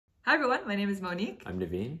Hi everyone, my name is Monique. I'm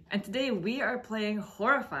Naveen. And today we are playing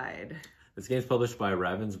Horrified. This game is published by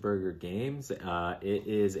Ravensburger Games. It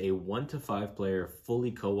is a 1 to 5 player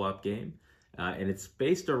fully co-op game. And it's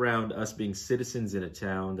based around us being citizens in a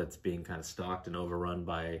town that's being kind of stalked and overrun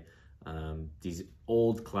by these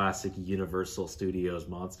old classic Universal Studios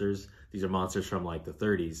monsters. These are monsters from like the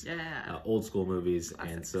 30s, old school movies.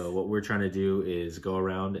 Classics. And so what we're trying to do is go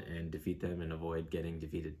around and defeat them and avoid getting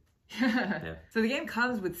defeated. Yeah. So the game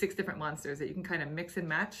comes with 6 different monsters that you can kind of mix and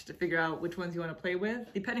match to figure out which ones you want to play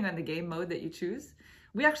with, depending on the game mode that you choose.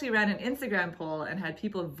 We actually ran an Instagram poll and had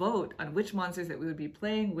people vote on which monsters that we would be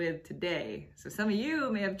playing with today. So some of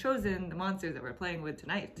you may have chosen the monsters that we're playing with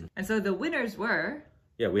tonight. And so the winners were...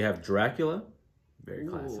 Yeah, we have Dracula, very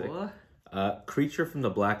classic. Creature from the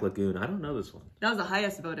Black Lagoon. I don't know this one. That was the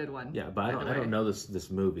highest voted one. Yeah, but I don't know this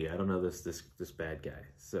movie. I don't know this bad guy.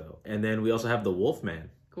 So, and then we also have the Wolfman.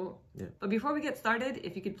 Cool. Yeah. But before we get started,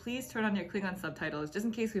 if you could please turn on your Klingon subtitles just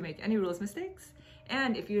in case we make any rules mistakes.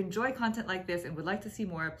 And if you enjoy content like this and would like to see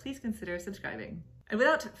more, please consider subscribing. And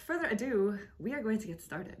without further ado, we are going to get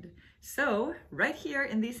started. So right here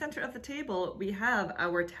in the center of the table, we have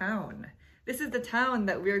our town. This is the town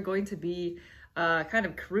that we are going to be kind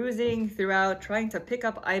of cruising throughout, trying to pick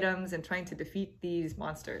up items and trying to defeat these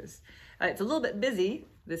monsters. It's a little bit busy,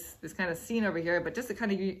 this kind of scene over here, but just to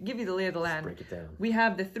kind of give you the lay of the land, break it down. We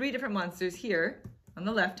have the 3 different monsters here on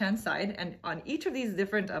the left-hand side, and on each of these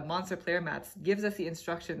different monster player mats gives us the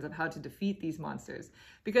instructions of how to defeat these monsters.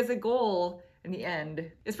 Because the goal in the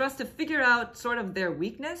end is for us to figure out sort of their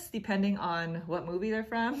weakness, depending on what movie they're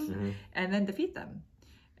from, and then defeat them.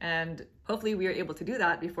 And hopefully we are able to do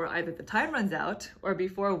that before either the time runs out or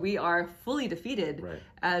before we are fully defeated,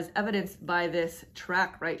 as evidenced by this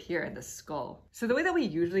track right here in the skull. So the way that we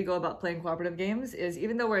usually go about playing cooperative games is,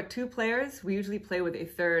 even though we're 2 players, we usually play with a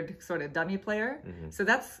 3rd sort of dummy player. So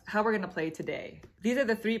that's how we're going to play today. These are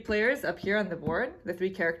the 3 players up here on the board, the 3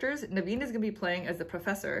 characters. Naveen is going to be playing as the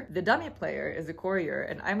professor. The dummy player is the courier,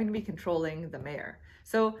 and I'm going to be controlling the mayor.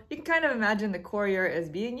 So you can kind of imagine the courier as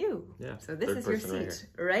being you. Yeah. So this is your seat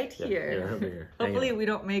right here. Yeah, over here. Hopefully we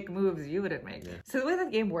don't make moves you wouldn't make. Yeah. So the way the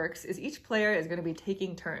game works is each player is going to be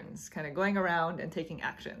taking turns, kind of going around and taking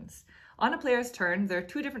actions. On a player's turn, there are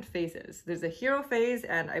 2 different phases. There's a hero phase,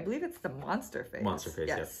 and I believe it's the monster phase. Monster phase,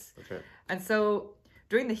 yes. That's right. And so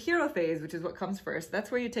during the hero phase, which is what comes first, that's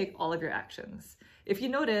where you take all of your actions. If you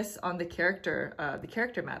notice on the character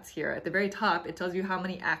mats here, at the very top, it tells you how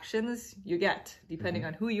many actions you get, depending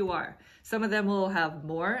on who you are. Some of them will have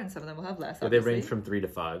more, and some of them will have less, They range from 3 to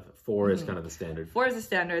 5. 4 is kind of the standard. 4 is the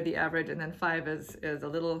standard, the average, and then 5 is a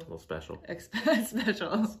little special.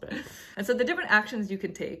 special. And so the different actions you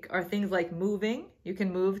can take are things like moving. You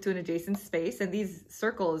can move to an adjacent space, and these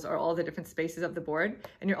circles are all the different spaces of the board,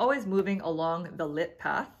 and you're always moving along the lit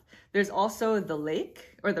path. There's also the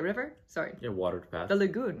lake, or the river, sorry. Yeah, watered path. The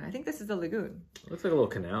lagoon. I think this is the lagoon. It looks like a little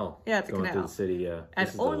canal. Yeah, it's a canal. Going through the city, yeah. And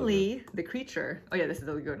only the creature, oh yeah, this is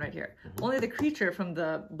the lagoon right here. Only the creature from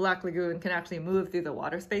the Black Lagoon can actually move through the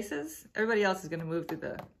water spaces. Everybody else is going to move through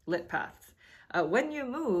the lit paths. When you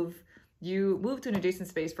move to an adjacent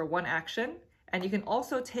space for 1 action, and you can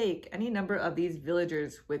also take any number of these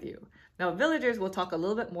villagers with you. Now, villagers we'll talk a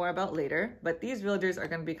little bit more about later, but these villagers are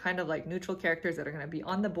going to be kind of like neutral characters that are going to be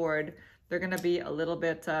on the board. They're going to be a little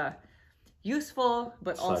bit useful,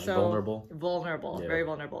 but also vulnerable, yeah. Very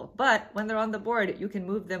vulnerable. But when they're on the board, you can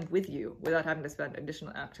move them with you without having to spend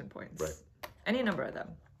additional action points. Right. Any number of them.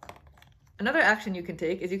 Another action you can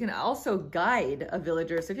take is you can also guide a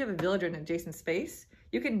villager. So if you have a villager in an adjacent space,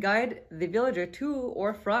 you can guide the villager to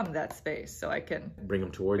or from that space. So I can bring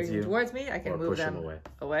them towards me. I can move them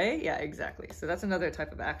away. Yeah, exactly. So that's another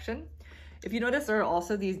type of action. If you notice, there are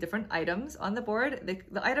also these different items on the board.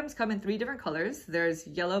 The items come in 3 different colors. There's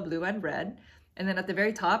yellow, blue, and red. And then at the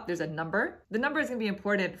very top, there's a number. The number is going to be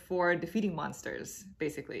important for defeating monsters,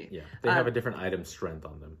 basically. Yeah, they have a different item strength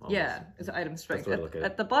on them. Almost. Yeah, it's an item strength.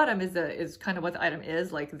 At the bottom is kind of what the item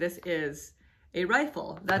is. Like, this is a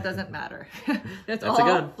rifle. That doesn't matter. That's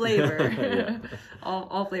all flavor.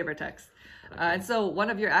 all flavor text. And so one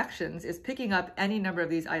of your actions is picking up any number of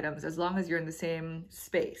these items as long as you're in the same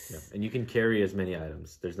space. Yeah. And you can carry as many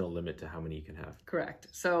items. There's no limit to how many you can have. Correct.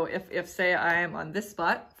 So if say I am on this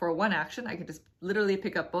spot for 1 action, I can just literally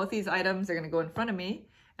pick up both these items. They're going to go in front of me,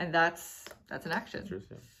 and that's an action. True,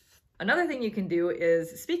 yeah. Another thing you can do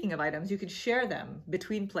is, speaking of items, you can share them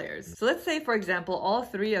between players. So let's say, for example, all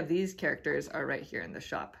 3 of these characters are right here in the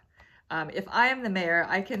shop. If I am the mayor,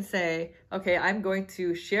 I can say, okay, I'm going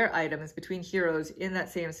to share items between heroes in that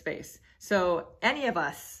same space. So any of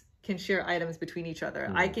us can share items between each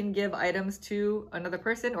other. I can give items to another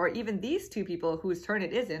person, or even these two people whose turn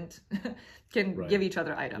it isn't can give each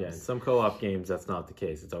other items. Yeah, in some co-op games, that's not the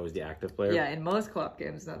case. It's always the active player. Yeah, in most co-op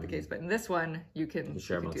games, it's not the case. But in this one, you can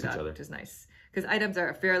share amongst do that, each other, which is nice. Because items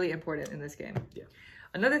are fairly important in this game. Yeah.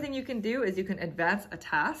 Another thing you can do is you can advance a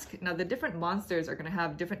task. Now, the different monsters are going to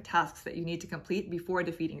have different tasks that you need to complete before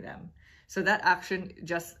defeating them. So that action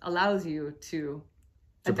just allows you to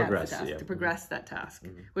progress that task,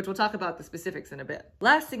 which we'll talk about the specifics in a bit.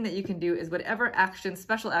 Last thing that you can do is whatever action,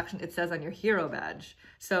 special action it says on your hero badge.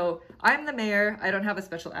 So I'm the mayor, I don't have a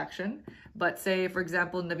special action, but say, for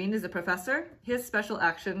example, Naveen is the professor. His special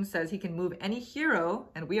action says he can move any hero,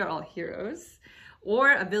 and we are all heroes,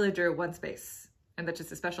 or a villager one space. And that's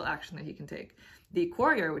just a special action that he can take. The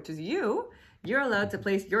courier, which is you're allowed to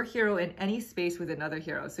place your hero in any space with another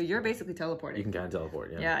hero. So you're basically teleporting. You can kind of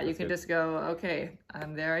teleport, yeah. Yeah, you can just go, okay,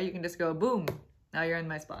 I'm there. You can just go, boom, now you're in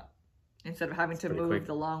my spot. Instead of having to move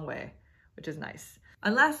the long way, which is nice.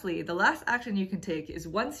 And lastly, the last action you can take is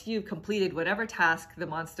once you've completed whatever task the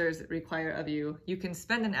monsters require of you, you can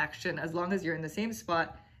spend an action as long as you're in the same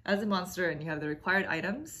spot as the monster and you have the required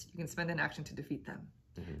items, you can spend an action to defeat them.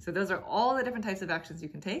 So those are all the different types of actions you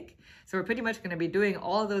can take. So we're pretty much going to be doing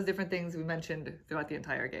all of those different things we mentioned throughout the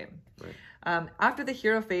entire game. Right. After the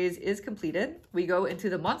hero phase is completed, we go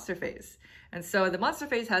into the monster phase. And so the monster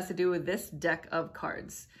phase has to do with this deck of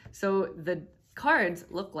cards. So the cards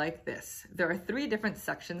look like this. There are 3 different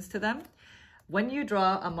sections to them. When you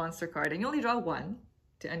draw a monster card, and you only draw one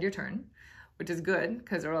to end your turn, which is good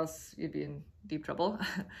because or else you'd be in deep trouble.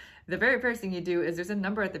 The very first thing you do is there's a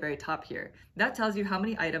number at the very top here. That tells you how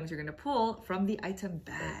many items you're going to pull from the item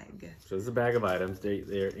bag. So this is a bag of items.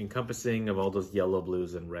 They're encompassing of all those yellow,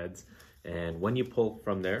 blues, and reds. And when you pull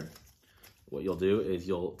from there, what you'll do is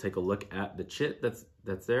you'll take a look at the chit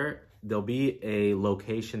that's there. There'll be a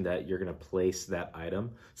location that you're going to place that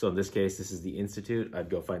item. So in this case, this is the Institute. I'd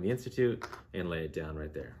go find the Institute and lay it down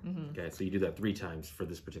right there. Okay, so you do that 3 times for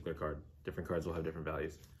this particular card. Different cards will have different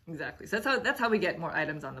values. Exactly. So that's how we get more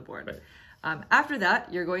items on the board. Right. After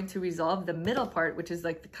that, you're going to resolve the middle part, which is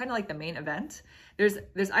like kind of like the main event. There's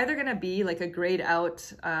either going to be like a grayed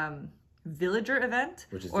out villager event,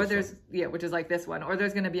 which is which is like this one, or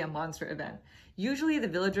there's going to be a monster event. Usually the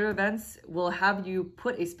villager events will have you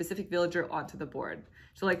put a specific villager onto the board.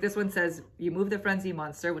 So like this one says, you move the frenzy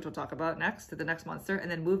monster, which we'll talk about next, to the next monster, and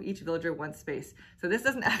then move each villager 1 space. So this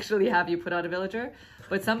doesn't actually have you put out a villager,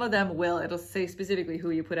 but some of them will. It'll say specifically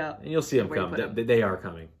who you put out. And you'll see them come. They are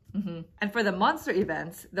coming. And for the monster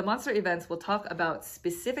events will talk about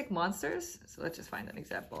specific monsters. So let's just find an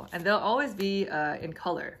example. And they'll always be in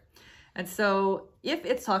color. And so if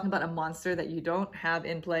it's talking about a monster that you don't have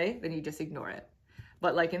in play, then you just ignore it.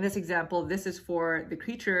 But like in this example, this is for the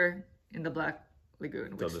creature in the Black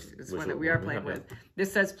Lagoon, which is one that we are playing with.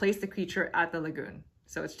 This says place the creature at the lagoon.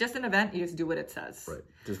 So it's just an event, you just do what it says. Right,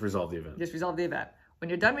 just resolve the event. Just resolve the event. When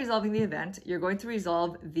you're done resolving the event, you're going to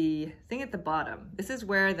resolve the thing at the bottom. This is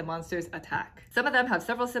where the monsters attack. Some of them have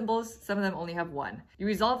several symbols, some of them only have 1. You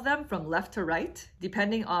resolve them from left to right,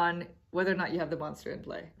 depending on whether or not you have the monster in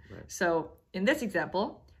play. Right. So in this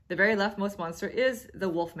example, the very leftmost monster is the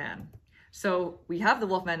Wolfman. So we have the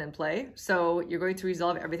Wolfman in play, so you're going to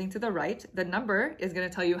resolve everything to the right. The number is going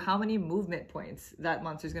to tell you how many movement points that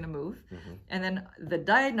monster is going to move. And then the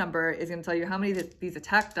die number is going to tell you how many these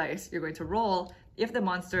attack dice you're going to roll if the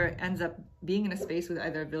monster ends up being in a space with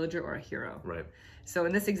either a villager or a hero. Right. So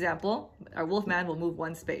in this example, our Wolfman will move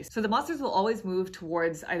 1 space. So the monsters will always move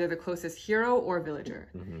towards either the closest hero or villager.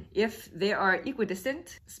 If they are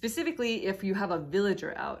equidistant, specifically if you have a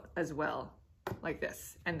villager out as well, like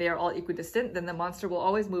this, and they are all equidistant, then the monster will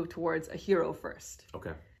always move towards a hero first.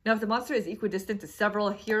 Okay. Now, if the monster is equidistant to several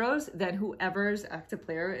heroes, then whoever's active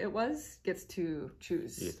player it was gets to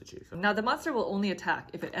choose. You get to choose. Okay. Now, the monster will only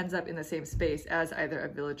attack if it ends up in the same space as either a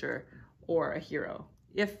villager or a hero.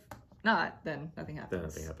 If not, then nothing happens. Then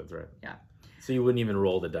nothing happens, right? Yeah. So you wouldn't even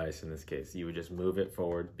roll the dice in this case. You would just move it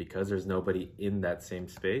forward because there's nobody in that same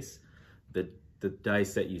space. The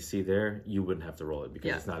dice that you see there, you wouldn't have to roll it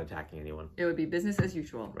because it's not attacking anyone. It would be business as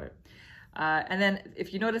usual. Right. And then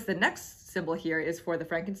if you notice, the next symbol here is for the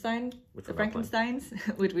Frankensteins,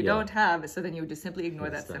 which we don't have. So then you would just simply ignore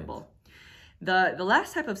that symbol. The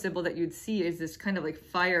last type of symbol that you'd see is this kind of like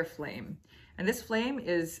fire flame. And this flame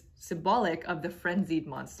is symbolic of the frenzied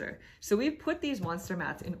monster. So we've put these monster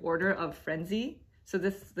mats in order of frenzy. So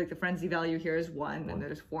this, like the frenzy value here is 1, and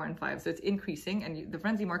there's 4 and 5. So it's increasing, and the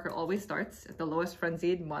frenzy marker always starts at the lowest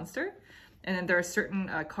frenzied monster. And then there are certain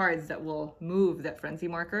cards that will move that frenzy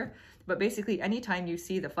marker. But basically, anytime you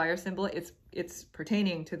see the fire symbol, it's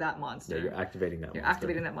pertaining to that monster. Yeah, you're activating that monster. You're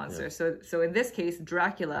activating that monster. Yeah. So in this case,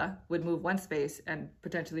 Dracula would move 1 space and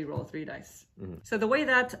potentially roll 3 dice. So the way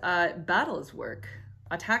that battles work,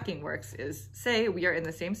 attacking works, is say we are in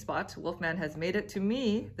the same spot. Wolfman has made it to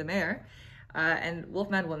me, the mayor, and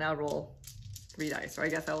Wolfman will now roll 3 dice. So I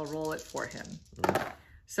guess I will roll it for him.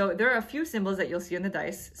 So there are a few symbols that you'll see on the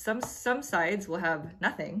dice. Some sides will have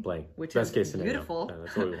nothing, blank, which best is case scenario. Beautiful. Yeah,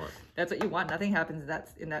 that's what we want. That's what you want. Nothing happens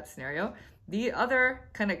in that scenario. The other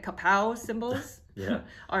kind of kapow symbols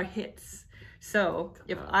are hits. So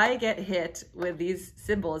if I get hit with these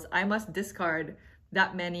symbols, I must discard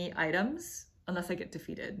that many items unless I get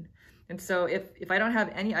defeated. And so if I don't have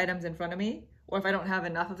any items in front of me, or if I don't have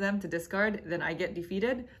enough of them to discard, then I get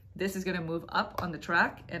defeated. This is going to move up on the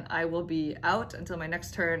track and I will be out until my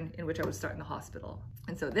next turn, in which I would start in the hospital.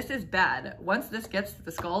 And so this is bad. Once this gets to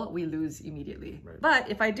the skull, we lose immediately. Right. But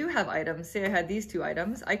if I do have items, say I had these 2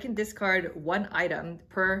 items, I can discard 1 item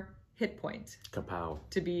per hit point. Kapow.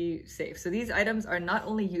 To be safe. So these items are not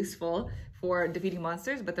only useful for defeating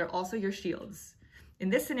monsters, but they're also your shields. In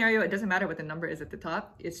this scenario, it doesn't matter what the number is at the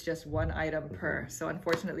top. It's just 1 item per. So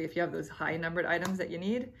unfortunately, if you have those high numbered items that you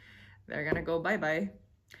need, they're going to go bye-bye.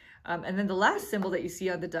 And then the last symbol that you see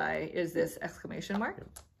on the die is this exclamation mark.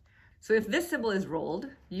 So if this symbol is rolled,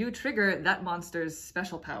 you trigger that monster's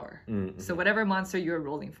special power. So whatever monster you're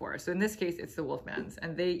rolling for. So in this case, it's the Wolfman's.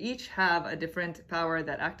 And they each have a different power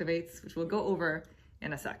that activates, which we'll go over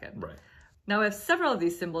in a second. Right. Now, if several of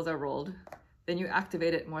these symbols are rolled, then you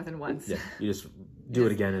activate it more than once. Yeah, you just do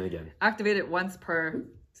it again and again. Activate it once per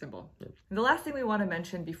symbol. Yep. And the last thing we want to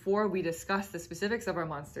mention before we discuss the specifics of our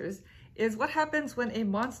monsters is what happens when a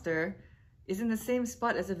monster is in the same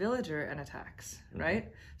spot as a villager and attacks,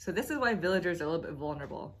 right? So this is why villagers are a little bit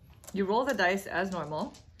vulnerable. You roll the dice as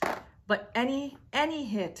normal, but any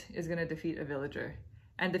hit is going to defeat a villager.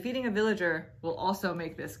 And defeating a villager will also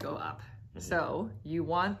make this go up. So you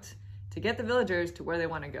want to get the villagers to where they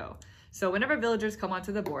want to go. So whenever villagers come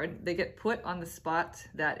onto the board, they get put on the spot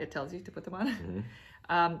that it tells you to put them on.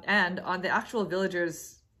 And on the actual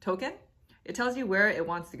villager's token, it tells you where it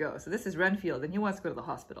wants to go. So this is Renfield, and he wants to go to the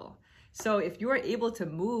hospital. So if you are able to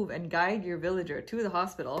move and guide your villager to the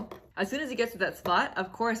hospital, as soon as he gets to that spot,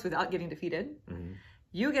 of course, without getting defeated,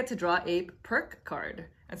 you get to draw a perk card.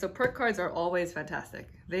 And so perk cards are always fantastic.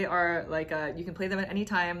 They are like, you can play them at any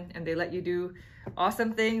time, and they let you do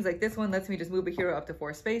awesome things. Like this one lets me just move a hero up to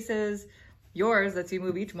 4 spaces. Yours lets you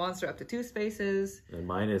move each monster up to 2 spaces. And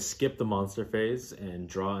mine is skip the monster phase and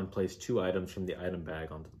draw and place 2 items from the item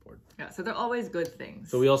bag onto the board. Yeah, so they're always good things.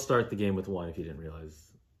 So we all start the game with 1 if you didn't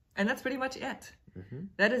realize. And that's pretty much it.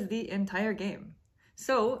 That is the entire game.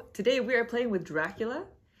 So today we are playing with Dracula.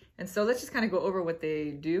 And so let's just kind of go over what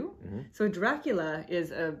they do. So Dracula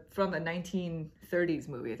is from a 1930s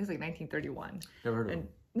movie. I think it's like 1931. Never heard of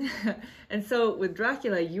him. And so with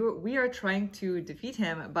Dracula, we are trying to defeat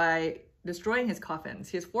him by destroying his coffins.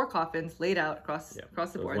 He has 4 coffins laid out across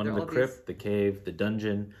the board. One in the crypt, the cave, the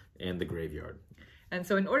dungeon, and the graveyard. And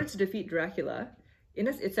so in order to defeat Dracula,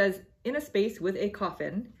 it says in a space with a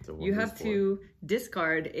coffin, you have to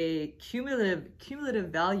discard a cumulative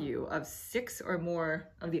value of 6 or more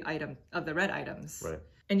of the red items. Right.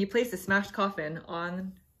 And you place the smashed coffin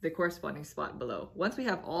on the corresponding spot below. Once we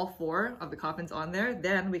have all 4 of the coffins on there,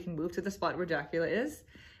 then we can move to the spot where Dracula is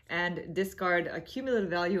and discard a cumulative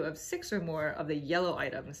value of 6 or more of the yellow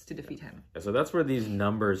items to defeat him. So that's where these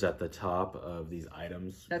numbers at the top of these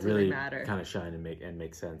items really matter. Kind of shine and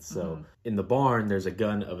make sense. So in the barn, there's a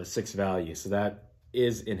gun of a 6 value. So that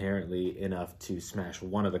is inherently enough to smash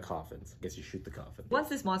one of the coffins. I guess you shoot the coffin. Once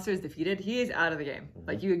this monster is defeated, he is out of the game.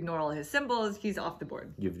 Like you ignore all his symbols, he's off the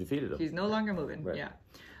board. You've defeated him. He's no longer moving. Right. Yeah.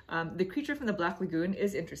 The creature from the Black Lagoon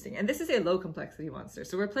is interesting. And this is a low complexity monster.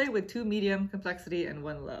 So we're playing with 2 medium complexity and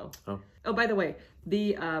 1 low. Oh, by the way,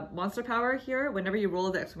 the monster power here, whenever you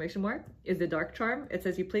roll the exclamation mark, is the Dark Charm. It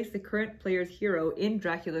says you place the current player's hero in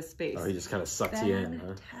Dracula's space. Oh, he just kind of sucks you in.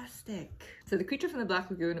 Fantastic. So the creature from the Black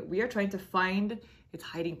Lagoon, we are trying to find its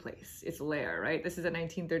hiding place, its lair, right? This is a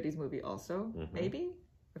 1930s movie also, maybe?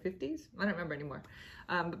 Or 50s? I don't remember anymore.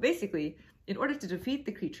 But basically, in order to defeat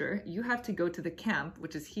the creature, you have to go to the camp,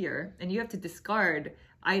 which is here, and you have to discard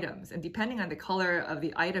items. And depending on the color of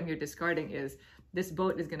the item you're discarding this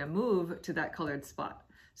boat is going to move to that colored spot.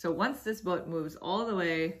 So once this boat moves all the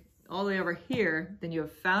way over here, then you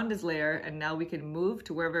have found his lair, and now we can move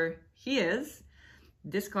to wherever he is,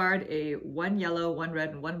 discard a 1 yellow, 1 red,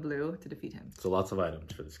 and 1 blue to defeat him. So lots of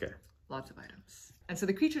items for this guy. Lots of items. And so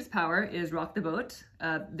the creature's power is rock the boat.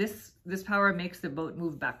 This power makes the boat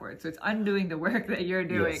move backwards. So it's undoing the work that you're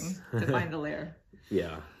doing to find the lair.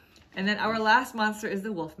 Yeah. And then our last monster is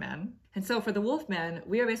the Wolfman. And so for the Wolfman,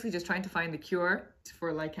 we are basically just trying to find the cure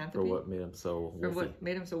for lycanthropy. For what made him so wolfy. Or what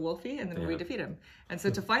made him so wolfy, and then we defeat him. And so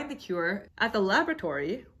to find the cure, at the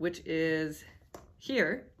laboratory, which is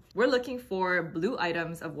here, we're looking for blue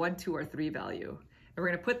items of 1, 2, or 3 value. And we're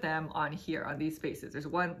going to put them on here, on these spaces.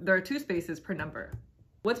 There are 2 spaces per number.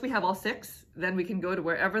 Once we have all 6, then we can go to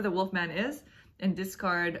wherever the Wolfman is and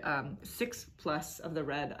discard 6+ of the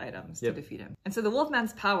red items to defeat him. And so the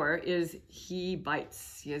Wolfman's power is he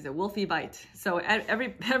bites. He has a wolfy bite. So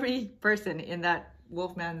every person in that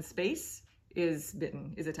Wolfman's space is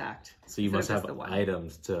bitten, is attacked. So you must have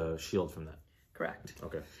items to shield from that. Correct.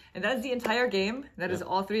 Okay. And that is the entire game. That is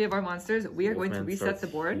all 3 of our monsters. We are going to reset the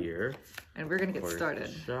board here, and we're going to get started.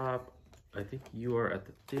 Shop. I think you are at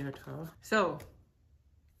the theater. So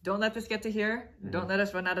don't let this get to here. Don't let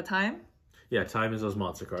us run out of time. Yeah, time is those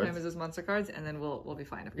monster cards. Time is those monster cards, and then we'll be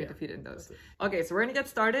fine if we get defeated in those. Okay, so we're gonna get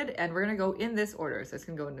started, and we're gonna go in this order. So it's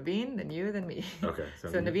gonna go Naveen, then you, then me. Okay. So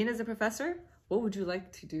Naveen is the professor. What would you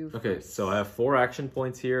like to do first? Okay, so I have 4 action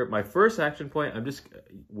points here. My first action point,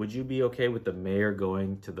 would you be okay with the mayor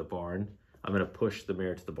going to the barn? I'm gonna push the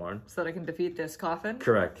mayor to the barn. So that I can defeat this coffin?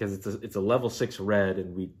 Correct, because it's a level 6 red,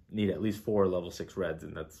 and we need at least 4 level 6 reds,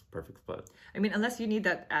 and that's perfect split. I mean, unless you need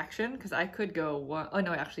that action, because I could go one. Oh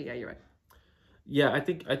no, actually, yeah, you're right. Yeah, I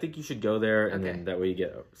think you should go there, and then that way you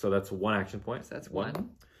get. So that's 1 action point. So that's 1.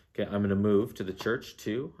 Okay, I'm gonna move to the church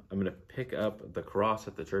 2. I'm gonna pick up the cross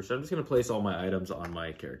at the church. So I'm just gonna place all my items on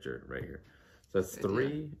my character right here. So that's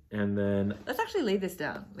 3, and then let's actually lay these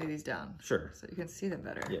down. Lay these down. Sure. So you can see them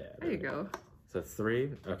better. Yeah. There you go. So that's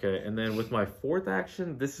 3. Okay, and then with my 4th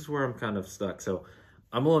action, this is where I'm kind of stuck. So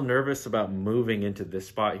I'm a little nervous about moving into this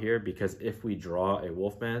spot here because if we draw a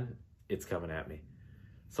Wolfman, it's coming at me.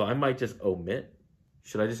 So I might just omit.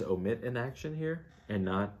 Should I just omit an action here and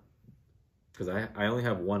not? Because I only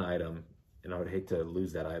have 1 item, and I would hate to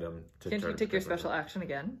lose that item. Can't you take your special action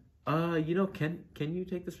again? Can you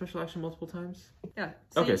take the special action multiple times? Yeah.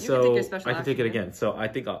 So okay, so I can take it again. So I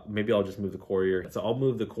think maybe I'll just move the courier. So I'll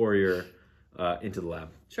move the courier into the lab.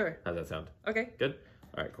 Sure. How's that sound? Okay. Good.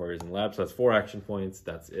 All right, courier's in the lab. So that's 4 action points.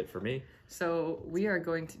 That's it for me. So we are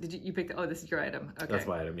going to. Did you pick? This is your item. Okay. That's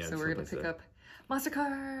my item. Yeah. So we're going to pick up monster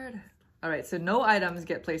card. All right. So no items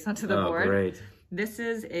get placed onto the board. Great. This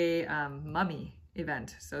is a mummy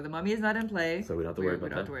event. So the mummy is not in play. So we don't have to worry about that. We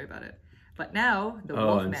don't have to worry about it. But now the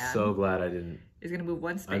Wolfman. I'm so glad I didn't. Is going to move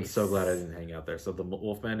 1 space. I'm so glad I didn't hang out there. So the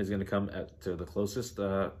Wolfman is going to come to the closest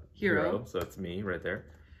hero. So it's me right there.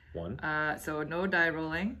 1. So no die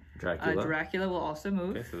rolling. Dracula will also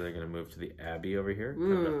move. Okay, so they're going to move to the Abbey over here.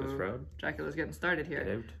 Ooh, coming up this road. Dracula's getting started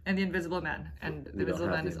here. And the Invisible Man. And the Invisible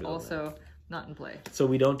Man is also not in play. So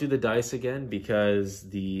we don't do the dice again because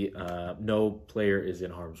the no player is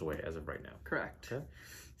in harm's way as of right now. Correct. Okay.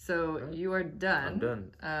 So you are done. I'm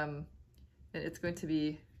done. It's going to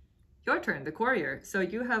be your turn, the courier. So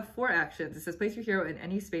you have 4 actions. It says place your hero in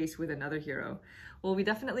any space with another hero. Well, we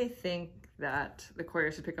definitely think that the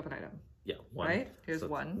courier should pick up an item. Yeah, 1. Right? Here's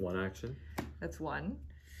 1. 1 action. That's 1.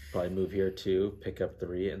 Probably move here 2, pick up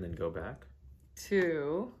 3, and then go back.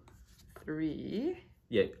 2, 3.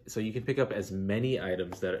 Yeah, so you can pick up as many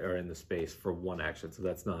items that are in the space for 1 action. So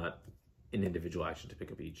that's not an individual action to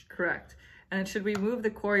pick up each. Correct. And should we move the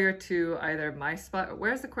courier to either my spot?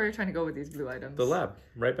 Where's the courier trying to go with these blue items? The lab,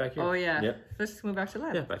 right back here. Oh, yeah. Yep. Let's just move back to the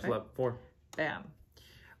lab. Yeah, back to lab. 4. Bam.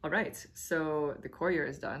 All right. So the courier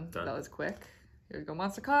is done. That was quick. Here we go,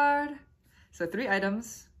 monster card. So 3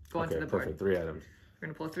 items go onto the board. Perfect. 3 items. We're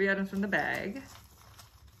going to pull 3 items from the bag.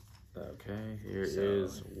 Okay, here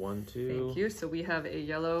is 1, 2. Thank you. So we have a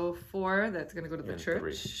yellow 4 that's going to go to the church.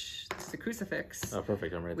 3. It's the crucifix. Oh,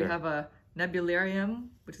 perfect. I'm right there. We have a nebularium,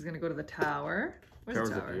 which is going to go to the tower. Where's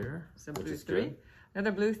the tower? Up here, so blue 3. Good.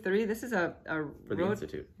 Another blue 3. This is a for the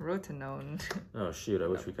Institute. Rotenone. Oh, shoot. I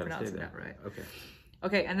wish we kind of stayed there. That right. Okay.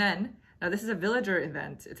 Okay, and then, now this is a villager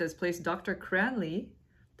event. It says place Dr. Cranley.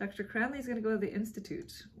 Dr. Cranley is going to go to the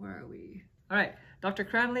Institute. Where are we? All right. Dr.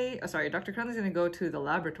 Cranley is going to go to the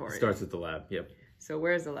laboratory. Starts at the lab, yep. So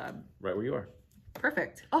where's the lab? Right where you are.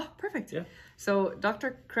 Perfect. Oh, perfect. Yeah. So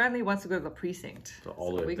Dr. Cranley wants to go to the precinct. So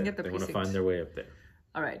all the way we up can there. get the precinct. They want to find their way up there.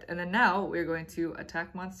 All right. And then now we're going to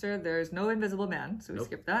attack monster. There's no invisible man, so we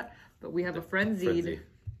skip that. But we have a frenzied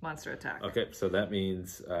monster attack. Okay, so that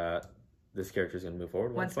means this character is going to move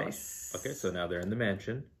forward 1 space. Okay, so now they're in the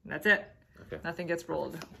mansion. That's it. Okay. Nothing gets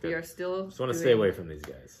rolled. Good. We are still Just want to stay away from these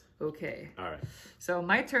guys. Okay. All right. So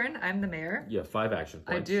my turn. I'm the mayor. You have 5 action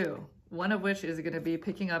points. I do. One of which is going to be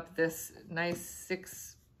picking up this nice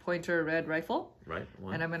 6-pointer red rifle. Right.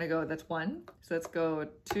 One. And I'm going to go, that's 1. So let's go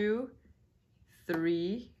 2,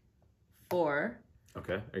 3, 4.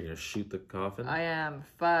 Okay. Are you going to shoot the coffin? I am.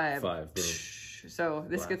 5. 5. Boom. So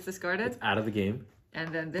this gets discarded. It's out of the game.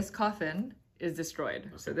 And then this coffin is destroyed.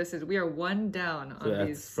 Okay. So this is, we are 1 down on that's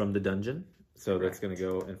these. From the dungeon. So Correct. That's going to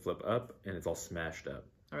go and flip up, and it's all smashed up.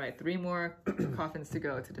 All right, 3 more coffins to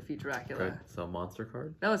go to defeat Dracula. Okay, so monster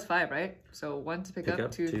card. That was 5, right? So 1 to pick up,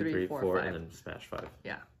 2, 3, 4, 5. And then smash 5.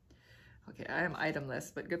 Yeah. Okay, I am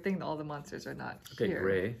itemless, but good thing all the monsters are not okay, here.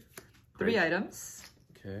 Gray. 3 items.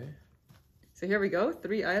 Okay. So here we go,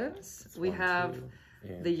 3 items. That's we 1, have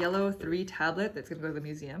 2, the yellow 3 tablet that's going to go to the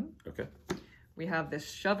museum. Okay. We have this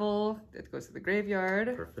shovel that goes to the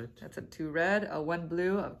graveyard. Perfect. That's a 2 red, a 1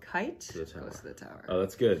 blue, a kite To the tower. goes to the tower. Oh,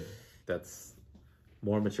 that's good. That's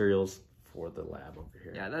more materials for the lab over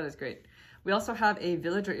here. Yeah, that is great. We also have a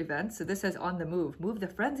villager event. So this says on the move. Move the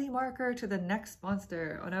frenzy marker to the next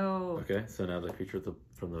monster. Oh no. Okay, so now the creature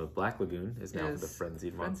from the Black Lagoon is now the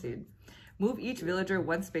frenzied monster. Move each villager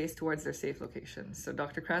 1 space towards their safe location. So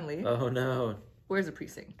Dr. Cranley, Oh no. where's the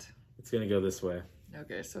precinct? It's going to go this way.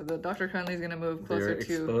 Okay, so the Dr. Cranley is going to move closer They're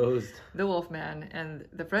to exposed. the Wolfman, and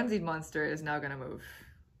the frenzied monster is now going to move.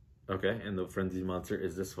 Okay, and the frenzied monster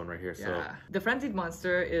is this one right here. Yeah. The frenzied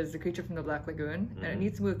monster is the creature from the Black Lagoon, and it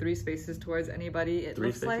needs to move 3 spaces towards anybody. It So 3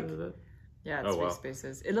 looks spaces like is it? yeah, it's Oh, 3 wow.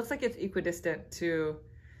 spaces. It looks like it's equidistant to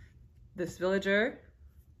this villager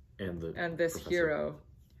And this professor. hero.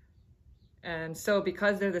 And so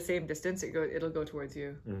because they're the same distance, it'll go towards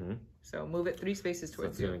you. Mm-hmm. So move it 3 spaces So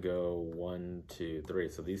towards it's going to go 1, 2, 3.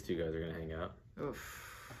 So these 2 guys are going to hang out. Oof.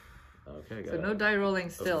 Okay, So no die rolling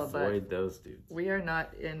still, avoid those dudes. but we are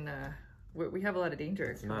not in. We have a lot of danger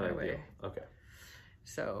It's coming not our ideal. way. Okay.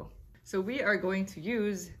 So we are going to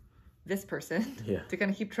use this person Yeah. to kind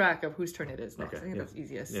of keep track of whose turn it is next. Okay, I think yeah. that's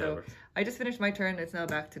easiest. Yeah, that So works. I just finished my turn. It's now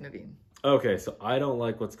back to Naveen. Okay, so I don't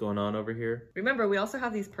like what's going on over here. Remember, we also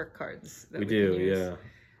have these perk cards that We can do, use yeah.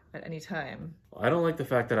 at any time. I don't like the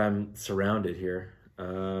fact that I'm surrounded here.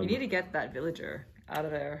 You need to get that villager out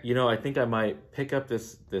of there. You know, I think I might pick up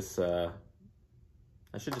this.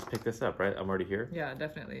 I should just pick this up, right? I'm already here. Yeah,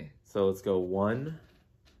 definitely. So let's go 1,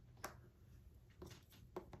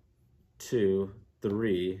 2,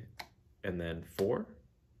 3, and then 4.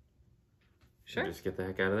 Sure. And just get the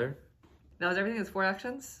heck out of there. That was everything. That's 4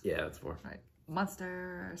 actions. Yeah, that's 4. Right.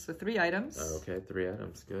 Monster. So 3 items. Okay, 3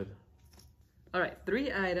 items. Good. All right,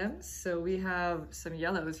 3 items. So we have some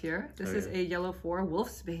yellows here. This is a yellow 4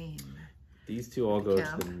 Wolfsbane. These 2 all go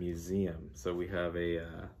Camp. to the museum. So we have a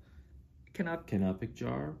canopic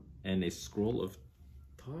jar and a scroll of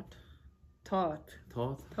Thoth.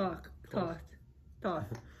 Well, Well,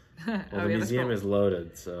 the museum is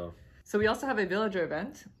loaded, so So we also have a villager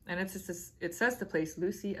event, and it says to place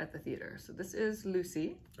Lucy at the theater. So this is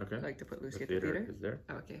Lucy. okay. I'd like to put Lucy The at the theater. is there.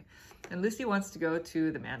 Oh, okay. And Lucy wants to go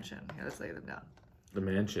to the mansion. Yeah, let's lay them down. The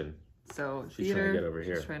mansion. So She's theater, trying to get over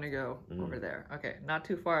here. she's trying to go over there. Okay, not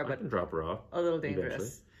too far, I but can drop her off. a little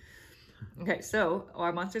dangerous. Okay, so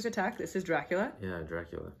our monsters attack. This is Dracula. Yeah,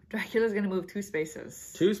 Dracula. Dracula's going to move 2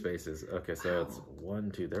 spaces. 2 spaces. Okay, so Wow. it's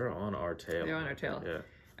 1, 2. They're on our tail. They're on our tail. Yeah.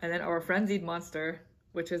 And then our frenzied monster,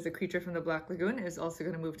 which is the creature from the Black Lagoon, is also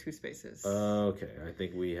going to move 2 spaces. Okay, I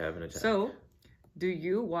think we have an attack. So, do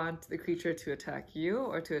you want the creature to attack you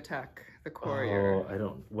or to attack the courier? Oh, I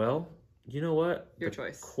don't. Well, you know what? Your The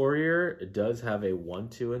choice. Courier does have a 1,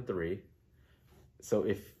 2, and 3. So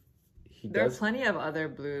if he There does, are plenty of other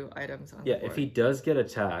blue items on yeah, the board. if he does get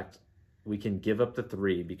attacked, we can give up the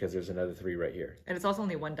 3 because there's another 3 right here. And it's also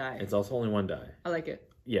only 1 die. It's also only 1 die. I like it.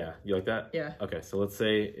 Yeah, you like that? Yeah. Okay, so let's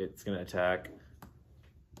say it's gonna attack.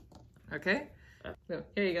 Okay? So,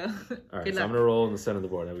 here you go. All right, Good so luck. I'm gonna roll in the center of the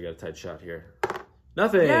board. Now we got a tight shot here.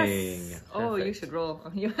 Nothing. Yes! Oh, you Perfect. should roll.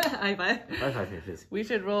 High five. High five here, please. We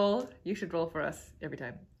should roll. You should roll for us every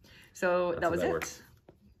time. So That's that how was that it. works.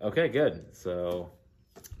 Okay, good. So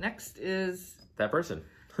Next is that person.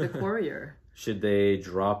 the courier. Should they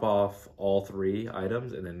drop off all 3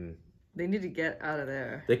 items and then They need to get out of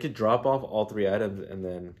there. they could drop off all 3 items and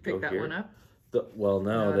then Pick go that here? one up. Well,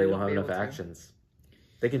 No, no, they they don't won't have be enough able to. actions.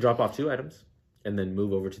 They can drop off 2 items and then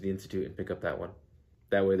move over to the Institute and pick up that one.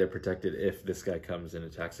 That way they're protected if this guy comes and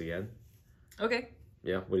attacks again. Okay,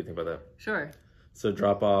 Yeah, what do you think about that? sure. So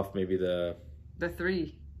drop off maybe the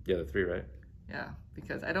 3. the 3, right? Yeah,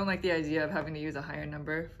 because I don't like the idea of having to use a higher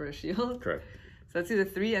number for a shield. Correct. So let's do the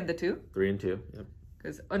 3 and the 2. 3 and 2. Yep.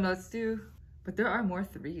 Because, oh no, let's do, but there are more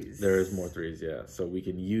 3s. There is more 3s, yeah. So we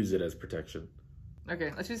can use it as protection.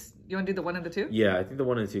 Okay, let's just, you want to do the 1 and the 2? Yeah, I think the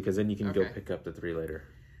 1 and 2, because then you can go Okay. pick up the 3 later.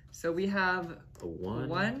 So we have a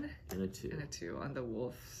 1, and a 2. And a 2 on the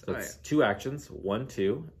wolves. So it's 2 actions. 1,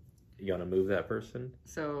 2. You gotta move that person.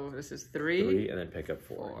 So this is 3. 3, and then pick up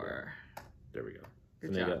 4. There we go.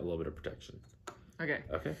 Good so now job. you got a little bit of protection. Okay.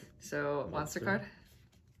 Okay. So monster card.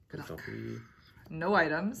 Good Please luck. don't be- No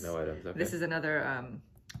items. No items. Okay. This is another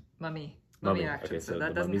mummy action. Okay, so that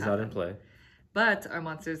the doesn't mummy's happen. not in play. But our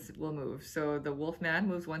monsters will move. So the Wolfman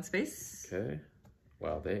moves 1 space. Okay.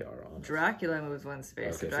 Wow, they are on. Dracula moves 1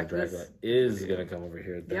 space. Okay, so Dracula's- Dracula is gonna come over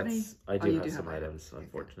here. you have any? I Oh, do you have do some have items,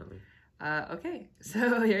 unfortunately. Okay,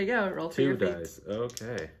 so here you go. Roll for 2 your feet. dice.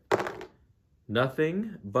 Okay.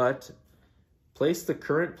 Nothing but place the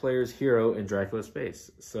current player's hero in Dracula's space.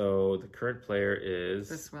 So the current player is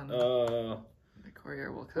This one. The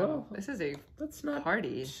courier will come. well, This is a that's not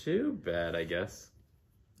party. too bad, I guess.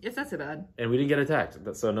 Yes, that's a bad. And we didn't get attacked,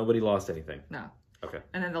 so nobody lost anything. No. Okay.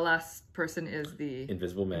 And then the last person is the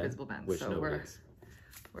Invisible Man. Invisible Man. Which So nobody is.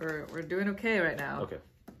 we're doing okay right now. Okay.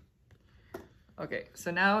 Okay, so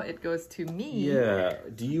now it goes to me. Yeah.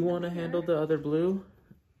 Do you want to handle the other blue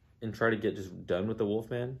and try to get just done with the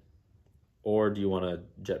Wolfman? Or do you want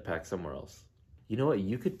to jetpack somewhere else? You know what?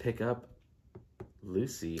 You could pick up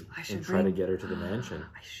Lucy and try to get her to the mansion.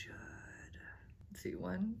 I should. Let's see.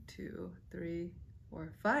 1, 2, 3,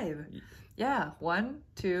 4, 5. Yeah. 1,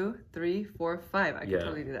 2, 3, 4, 5. I could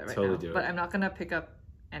totally do that right now. Do it. But I'm not gonna pick up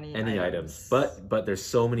any items. But there's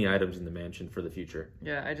so many items in the mansion for the future.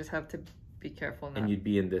 Yeah, I just have to be careful now. And you'd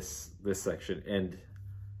be in this section, and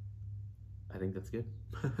I think that's good.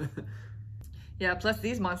 Yeah, plus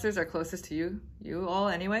these monsters are closest to you all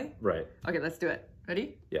anyway. Right. Okay, let's do it.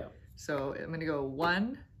 Ready? Yeah. So I'm gonna go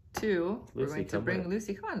 1, 2. We're Lucy, going to come bring with.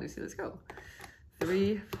 Lucy. Come on, Lucy, let's go.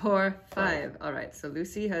 3, 4, 5. All right, so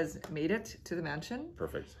Lucy has made it to the mansion.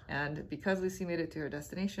 Perfect. And because Lucy made it to her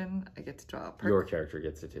destination, I get to draw a perk. Your character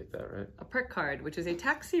gets to take that, right? A perk card, which is a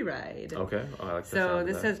taxi ride. Okay. Oh, I like the So sound of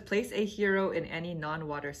this that. says place a hero in any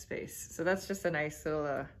non-water space. So that's just a nice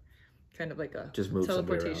little kind of like a Just move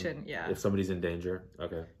somebody teleportation. around. Yeah. If somebody's in danger.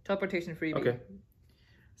 Okay. Teleportation freebie. Okay.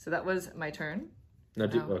 So that was my turn. Now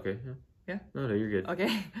do Now- okay. Yeah. Yeah? No, you're good.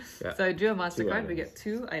 Okay. Yeah. So I drew a monster 2 card. We items. get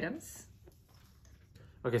 2 items.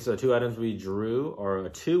 Okay, so 2 items we drew are a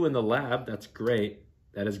 2 in the lab. That's great.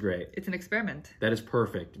 That is great. It's an experiment. That is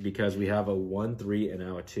perfect because we have a 1, 3, and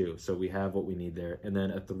now a 2. So we have what we need there. And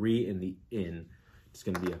then a 3 in the inn. It's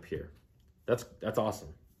going to be up here. That's awesome.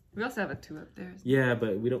 We also have a 2 up there. Yeah,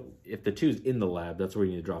 but we don't. If the 2's in the lab, that's where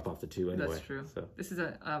you need to drop off the 2 anyway. That's true. So This is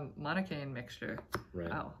a monocane mixture. right.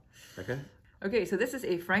 Wow. Okay. Okay, so this is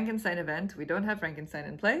a Frankenstein event. We don't have Frankenstein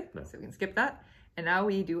in play, No. so we can skip that. And now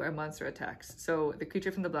we do our monster attacks. So the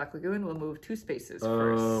creature from the Black Lagoon will move 2 spaces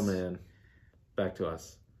first. Oh man, back to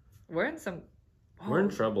us. We're in some... We're in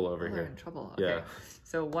trouble over We're here. in trouble. Okay. Yeah.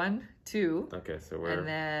 So 1, 2, Okay, so we're and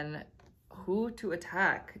then who to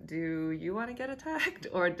attack? Do you want to get attacked,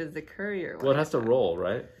 or does the courier want well, it has to attack? roll,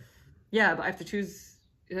 right? Yeah, but I have to choose...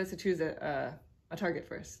 It has to choose a target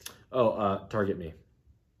first. Oh, target me.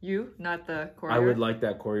 You, not the courier? I would like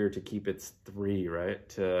that courier to keep its 3,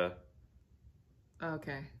 right?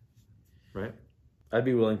 Okay. Right? I'd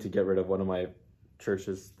be willing to get rid of one of my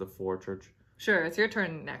churches, the 4 church. Sure, it's your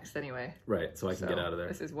turn next anyway. Right, so I can get out of there.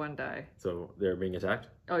 This is 1 die. So they're being attacked?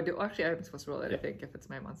 Oh, actually, I'm supposed to roll it, I think, if it's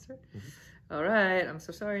my monster. Mm-hmm. All right, I'm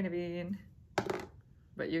so sorry, Naveen.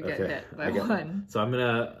 But you get hit by I get 1. So I'm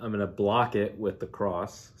gonna block it with the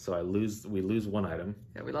cross. So we lose 1 item.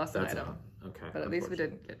 Yeah, we lost an That's item. out. Okay. But at least we unfortunate.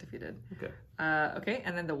 didn't get defeated. Okay. Okay,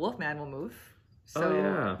 and then the Wolfman will move. So Oh,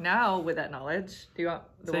 yeah. now, with that knowledge, do you want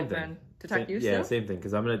the Same Wolfman thing. to attack you Yeah, still? same thing.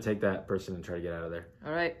 Because I'm gonna take that person and try to get out of there.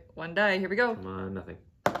 All right, 1 die. Here we go. Come on, nothing.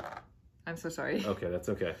 I'm so sorry. Okay, that's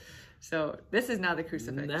okay. So this is now the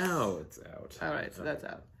crucifix. Now it's out. All right, so that's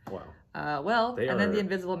out. Wow. Well, They and then are- the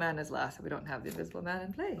Invisible Man is last. We don't have the Invisible Man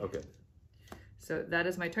in play. Okay. So that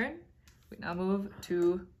is my turn. We now move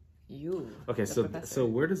to you. Okay. the So professor.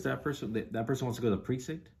 where does that person? That person wants to go to the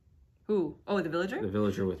precinct. Who? Oh, the villager? The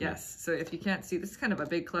villager with Yes. So if you can't see, this is kind of a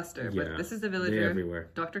big cluster, Yeah, but this is the me. They're villager, everywhere.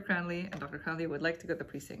 Dr. Cranley, and Dr. Cranley would like to go to the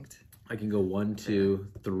precinct. I can go 1, 2,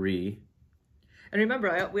 3. And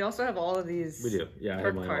remember, we also have all of these We do. Yeah, I have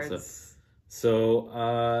perk mine cards. also.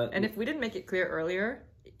 So And if we didn't make it clear earlier,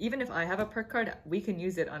 even if I have a perk card, we can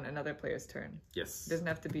use it on another player's turn. yes. It doesn't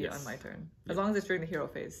have to be Yes. on my turn, as long as it's during the hero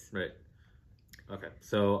phase. Right. Okay.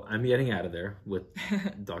 So I'm getting out of there with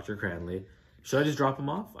Dr. Cranley. Should I just drop him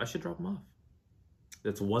off? I should drop him off.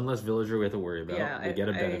 That's 1 less villager we have to worry about. Yeah, we get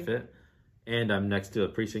a benefit. And I'm next to a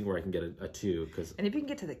precinct where I can get a 2 because And if you can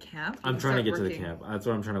get to the camp, you I'm can trying to start get to the working. camp. That's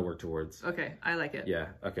what I'm trying to work towards. Okay, I like it. Yeah.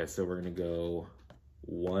 Okay. So we're gonna go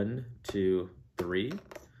 1, 2, 3.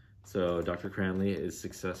 So Dr. Cranley is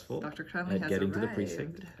successful Dr. Cranley at has getting to the arrived.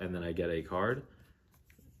 precinct, and then I get a card.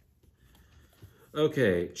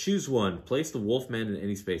 Okay, choose one. Place the Wolfman in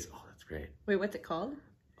any space. Oh, that's great. Wait, what's it called?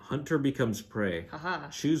 Hunter becomes prey. Haha.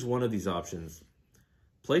 Choose one of these options.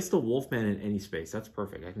 Place the Wolfman in any space. That's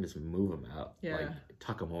perfect. I can just move him out. Yeah. Like,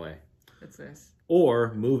 tuck him away. That's nice.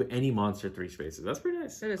 Or move any monster 3 spaces. That's pretty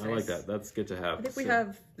nice. It is I nice. like that. That's good to have. I think we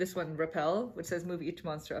have this one, Repel, which says move each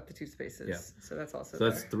monster up to 2 spaces. Yeah. So that's also So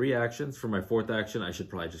that's there. 3 actions. For my 4th action, I should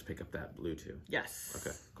probably just pick up that blue too. Yes.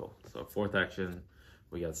 Okay, cool. So 4th action,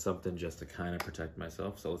 we got something just to kind of protect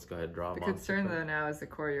myself. So let's go ahead and draw a The monster concern card. though now is the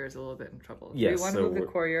courier is a little bit in trouble. Yes, Do we want to so move the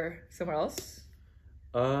we're- courier somewhere else?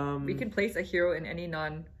 We can place a hero in any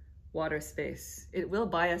non-water space. It will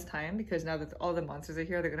buy us time because now that all the monsters are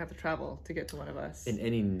here, they're gonna have to travel to get to one of us. In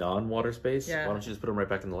any non-water space? Yeah. Why don't you just put them right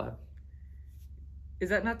back in the lab? Is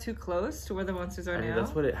that not too close to where the monsters are I mean, now?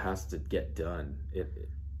 that's what it has to get done. I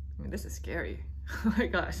mean, this is scary. Oh my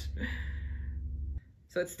gosh.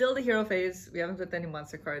 So it's still the hero phase. We haven't put any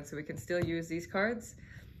monster cards, so we can still use these cards.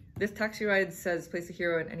 This taxi ride says place a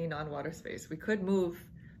hero in any non-water space. We could move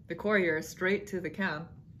the courier straight to the camp.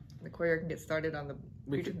 The courier can get started on the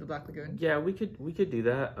creature from the Black Lagoon. Yeah, we could do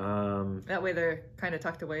that. That way they're kind of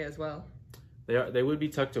tucked away as well. They would be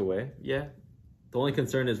tucked away. Yeah. The only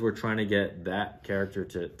concern is we're trying to get that character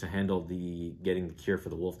to handle getting the cure for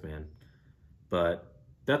the Wolfman. But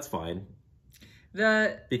that's fine.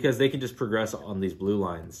 Because they can just progress on these blue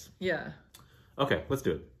lines. Yeah. Okay, let's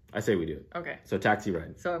do it. I say we do it. Okay. So taxi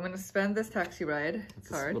ride. So I'm going to spend this taxi ride It's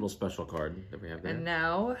card. this little special card that we have there. And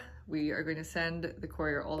now we are going to send the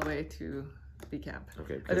courier all the way to the camp.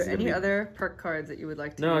 Okay. Are there any other perk cards that you would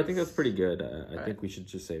like to use? No, I think that's pretty good. I think we should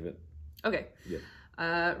just save it. Okay.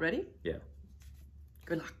 Yeah. Ready? Yeah.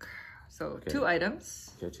 Good luck. So Okay. 2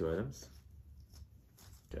 items. Okay, 2 items.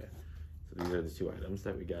 Okay. So these are the 2 items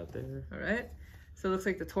that we got there. All right. So it looks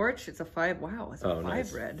like the torch. It's a 5. Wow, it's a 5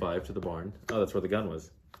 nice. red. 5 to the barn. Oh, that's where the gun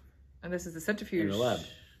was. And this is the centrifuge. In the lab.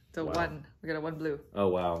 So Wow. 1. We got a 1 blue. Oh,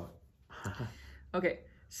 wow. Okay.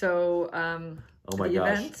 So Oh my the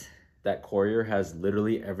gosh. event. That courier has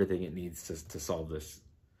literally everything it needs to solve this.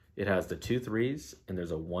 It has the 2 3s, and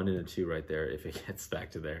there's a 1 and a 2 right there if it gets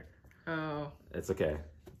back to there. Oh, It's okay.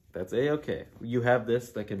 That's A-okay. You have this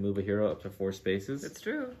that can move a hero up to 4 spaces. that's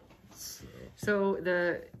true. So, So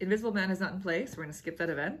the Invisible Man is not in place. We're going to skip that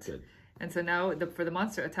event. good. And so now for the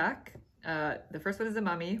monster attack, the first one is the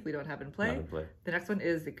mummy. We don't have in play. Not in play. The next one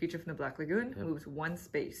is the creature from the Black Lagoon. Moves 1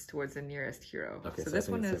 space towards the nearest hero. Okay, so so this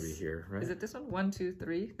I think one it's is over here, right? Is it this one? 1, 2,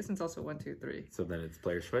 3. This one's also 1, 2, 3. So then it's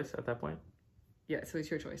player's choice at that point? Yeah. So it's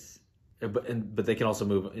your choice. But they can also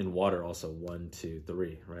move in water also 1, 2,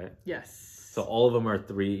 3, right? Yes. So all of them are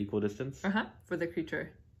 3 equal distance? For the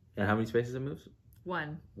creature. And how many spaces it moves?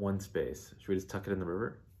 1. 1 space. Should we just tuck it in the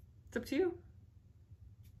river? It's up to you.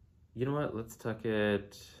 You know what? Let's tuck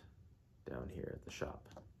it down here at the shop.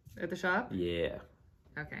 At the shop? Yeah.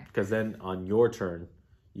 Okay. Because then on your turn,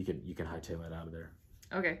 you can hightail it out of there.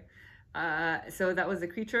 Okay. So that was the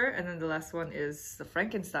creature, and then the last one is the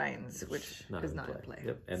Frankensteins, which is not in play.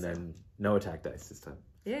 Yep. And then no attack dice this time.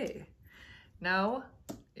 Yay. Now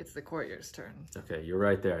it's the courier's turn. Okay, you're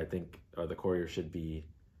right there. I think the courier should be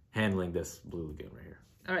handling this blue lagoon right here.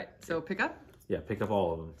 All right. So pick up. Yeah, pick up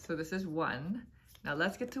all of them. So this is 1. Now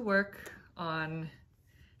let's get to work on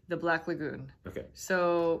the Black Lagoon. Okay.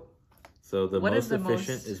 So the what most is the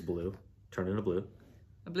efficient most- is blue. Turn into blue.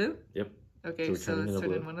 a blue? Yep. Okay, So we're so turning let's in a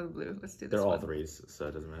turn in blue. 1 of the blue. Let's do this They're all one. 3s, so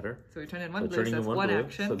it doesn't matter. So we turn in 1 So blue, so turning that's in 1 1 blue.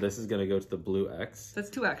 action. So this is going to go to the blue X. That's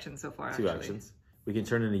 2 actions so far, 2 actually. actions. We can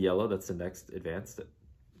turn into yellow. That's the next advanced.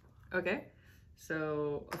 Okay,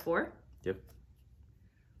 so a 4. Yep.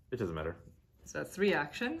 It doesn't matter. So that's 3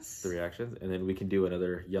 actions. 3 actions. And then we can do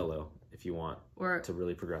another yellow if you want Or, to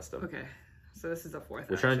really progress them. okay, so this is a 4th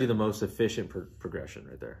We're trying to do the most efficient progression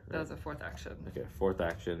right there. That Right? was a 4th action. Okay, 4th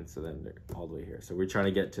action. So then they're all the way here. So we're trying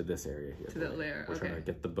to get to this area here. To the lair, We're trying okay. to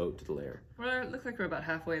get the boat to the lair. Well, it looks like we're about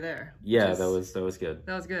halfway there. Yeah, which is- that was good.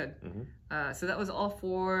 That was good. Mhm. So that was all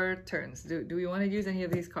 4 turns. Do we want to use any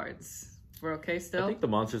of these cards? We're okay still? I think the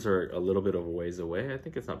monsters are a little bit of a ways away. I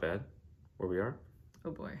think it's not bad where we are.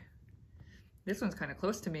 Oh boy. This one's kind of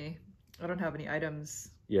close to me. I don't have any items.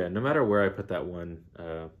 Yeah, no matter where I put that one,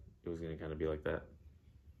 it was going to kind of be like that.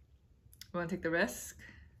 You want to take the risk?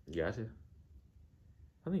 You got to.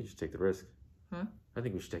 I think you should take the risk. Huh? I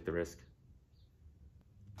think we should take the risk.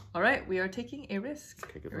 All right, we are taking a risk.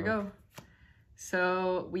 Okay, good Here we luck. go.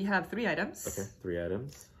 So we have 3 items. Okay, 3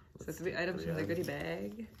 items. So 3 items from the goodie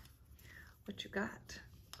bag. What you got?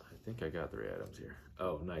 I think I got 3 items here.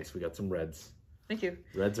 Oh, nice. We got some reds. Thank you.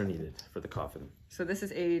 Reds are needed for the coffin. So this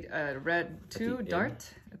is a red 2 dart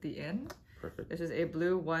at the inn. Perfect. This is a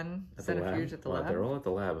blue 1 centrifuge at the lab. They're all at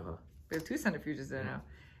the lab, huh? We have 2 centrifuges there now.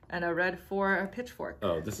 And a red 4 pitchfork.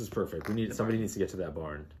 Oh, this is perfect. Somebody needs to get to that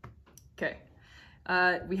barn. Okay.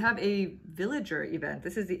 We have a villager event.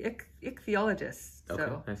 This is the ichthyologist. Okay,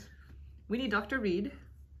 so nice. we need Dr. Reed.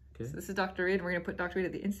 Okay. So this is Dr. Reed. We're going to put Dr. Reed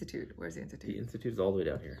at the Institute. Where's the Institute? The Institute is all the way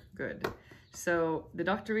down here. Good. So the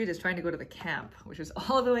Dr. Reed is trying to go to the camp, which is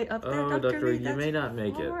all the way up there. Oh, Dr. Reed, you may not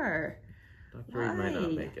make it. Dr. Reed might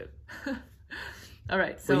not make it. All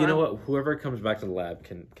right. So well, you know what? Whoever comes back to the lab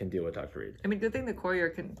can deal with Dr. Reed. I mean, good thing the courier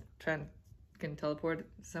can teleport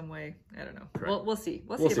some way. I don't know. Correct. We'll see.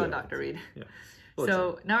 We'll see about Dr. Reed. Yeah.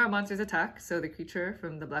 So now our monsters attack. So the creature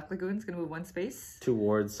from the Black Lagoon is going to move 1 space.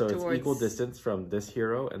 Towards it's equal distance from this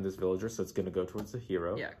hero and this villager, so it's going to go towards the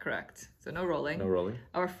hero. Yeah, correct. So no rolling. No rolling.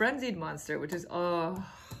 Our frenzied monster, which is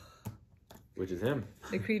which is him.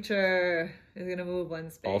 The creature is going to move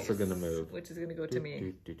 1 space. Also going to move. Which is going to go to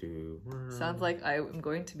me. Sounds like I am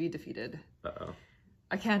going to be defeated. Uh-oh.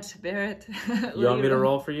 I can't bear it. You want me to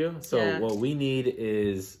roll for you? So yeah. what we need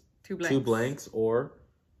is 2 blanks or...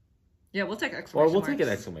 Yeah, we'll take exclamation marks. Take an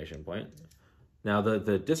exclamation point. Now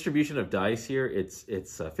the distribution of dice here, it's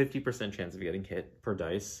a 50% chance of getting hit per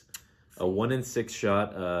dice, a 1 in 6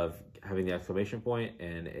 shot of having the exclamation point,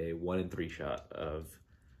 and a 1 in 3 shot of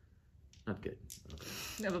not good. Okay.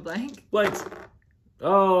 You have a blank? Blanks.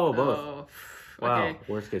 Oh, both. Oh, wow. Okay.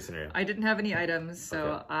 Worst case scenario. I didn't have any items,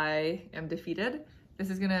 so I am defeated. This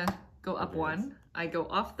is gonna go up 1. I go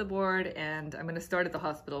off the board, and I'm going to start at the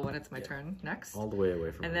hospital when it's my turn next. All the way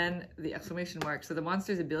away from And then the exclamation mark. So the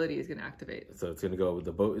monster's ability is going to activate. So it's going to go,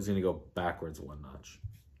 the boat is going to go backwards 1 notch.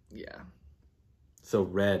 Yeah. So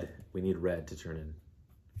red, we need red to turn in.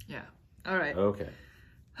 Yeah. All right. Okay.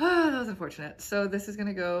 That was unfortunate. So this is going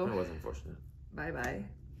to go. That was unfortunate. Bye-bye.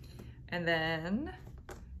 And then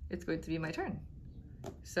it's going to be my turn.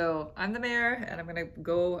 So I'm the mayor, and I'm going to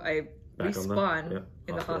go, I respawn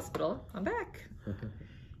in the hospital. I'm back.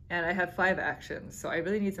 And I have 5 actions, so I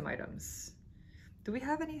really need some items. Do we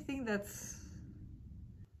have anything that's...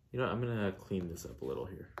 You know, I'm gonna clean this up a little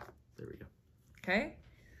here. There we go. Okay.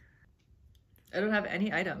 I don't have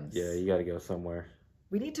any items. Yeah, you gotta go somewhere.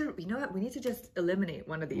 We need to, you know what? We need to just eliminate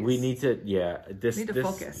one of these. We need to, this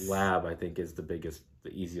focus. Lab, I think, is the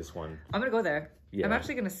easiest one. I'm gonna go there. Yeah. I'm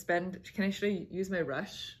actually gonna spend, should I use my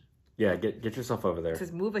rush? Yeah, get yourself over there. It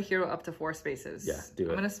says move a hero up to 4 spaces. Yeah, do it.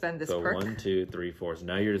 I'm gonna spend this so perk. 1, 2, 3, 4. So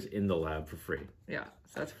now you're just in the lab for free. Yeah,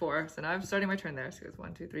 so that's 4. So now I'm starting my turn there. So it's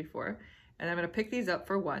 1, 2, 3, 4. And I'm gonna pick these up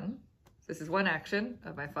for 1. So this is 1 action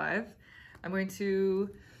of my 5. I'm going to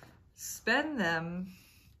spend them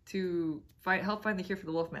to help find the cure for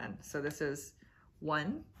the Wolfman. So this is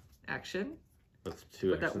 1 action. That's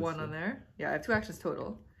 2 actions. Put that 1 on there. Yeah, I have 2 actions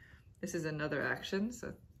total. This is another action,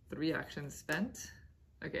 so 3 actions spent.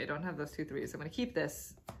 Okay, I don't have those 2 3s. I'm gonna keep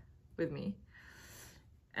this with me.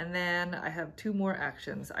 And then I have 2 more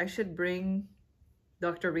actions. I should bring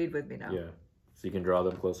Dr. Reed with me now. Yeah, so you can draw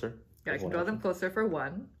them closer. Yeah, I can draw them closer for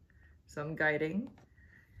 1. So I'm guiding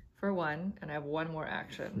for 1, and I have 1 more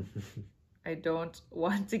action. I don't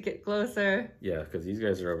want to get closer. Yeah, because these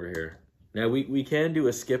guys are over here. Now we can do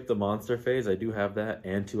a skip the monster phase. I do have that,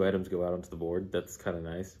 and 2 items go out onto the board. That's kind of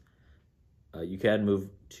nice. You can move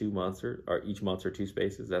 2 monsters, or each monster 2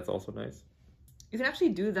 spaces. That's also nice. You can actually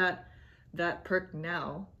do that perk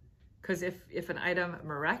now, because if an item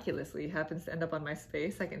miraculously happens to end up on my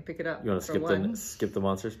space, I can pick it up. You want to skip the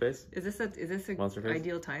monster space? Is this an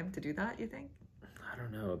ideal time to do that? You think? I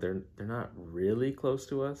don't know. They're not really close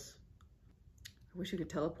to us. I wish you could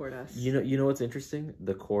teleport us. You know what's interesting?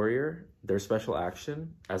 The courier, their special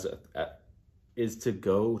action is to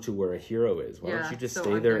go to where a hero is. Why don't you just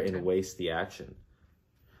stay there and waste the action?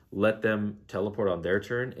 Let them teleport on their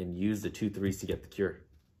turn and use the 2 3s to get the cure.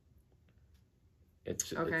 It's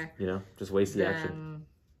just waste the action.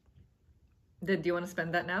 Then do you want to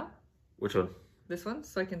spend that now? Which one? This one,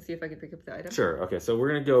 so I can see if I can pick up the item. Sure. Okay, so we're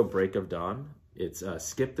gonna go Break of Dawn. It's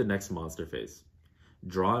skip the next monster phase.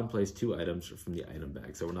 Draw and place 2 items from the item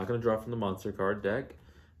bag. So we're not gonna draw from the monster card deck.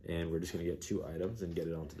 And we're just going to get 2 items and get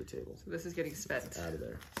it onto the table. So this is getting spent. It's out of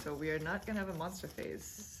there. So we are not going to have a monster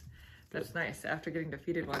phase. That's nice. After getting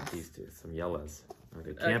defeated once. These 2, some yellows.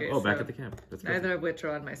 Okay, camp. Okay, back at the camp. That's neither of which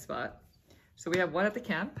are on my spot. So we have 1 at the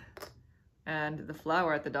camp and the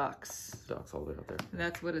flower at the docks. Docks all the way out there. And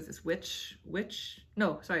that's, what is this? Witch?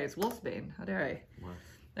 No, sorry, it's Wolfsbane. How dare I? What?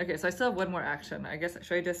 Okay, so I still have 1 more action. I guess,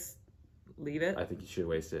 should I just leave it? I think you should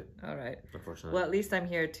waste it. All right. Unfortunately. Well, at least I'm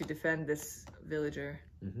here to defend this villager.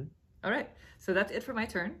 Mm-hmm. All right, so that's it for my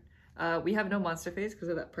turn. We have no monster phase because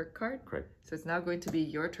of that perk card. Correct. So it's now going to be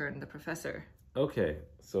your turn, the professor. Okay,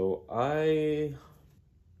 so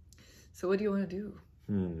So what do you want to do?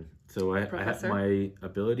 So my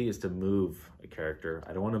ability is to move a character.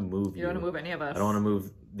 I don't want to move you. You don't want to move any of us. I don't want to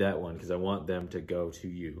move that one because I want them to go to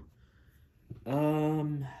you.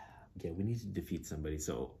 Yeah, we need to defeat somebody.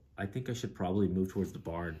 So I think I should probably move towards the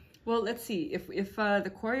barn. Well, let's see. If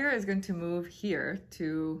the courier is going to move here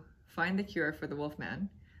to find the cure for the Wolfman,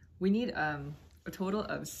 we need a total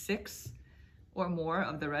of 6 or more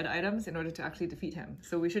of the red items in order to actually defeat him.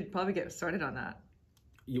 So we should probably get started on that.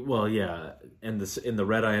 Well, yeah, and the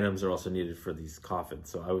red items are also needed for these coffins.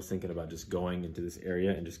 So I was thinking about just going into this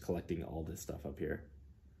area and just collecting all this stuff up here.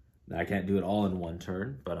 Now, I can't do it all in one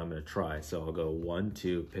turn, but I'm going to try. So I'll go 1,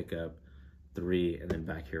 2, pick up 3, and then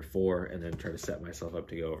back here 4, and then try to set myself up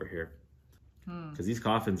to go over here. Because these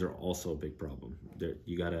coffins are also a big problem.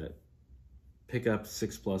 You got to pick up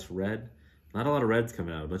 6+ red. Not a lot of reds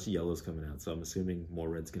coming out, a bunch of yellows coming out, so I'm assuming more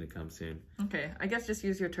red's going to come soon. Okay, I guess just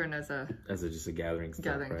use your turn as just a gathering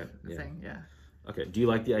stuff, right? Thing, yeah. Okay, do you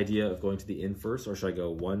like the idea of going to the inn first, or should I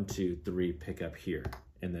go 1, 2, 3, pick up here,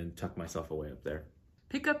 and then tuck myself away up there?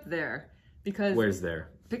 Pick up there, because... Where's there?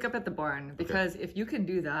 Pick up at the barn, because if you can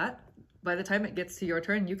do that, by the time it gets to your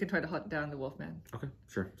turn, you can try to hunt down the Wolfman. Okay,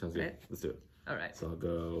 sure, sounds good. Right? Let's do it. All right. So I'll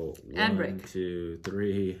go And 1, break. 2,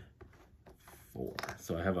 3, 4.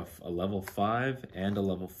 So I have a level 5 and a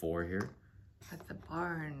level 4 here. At the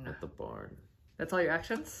barn. At the barn. That's all your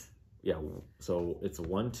actions? Yeah, so it's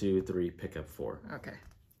 1, 2, 3, pick up 4. Okay.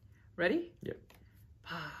 Ready? Yep.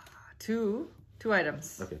 2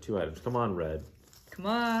 items. Okay, 2 items. Come on, red. Come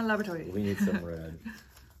on, laboratory. We need some red.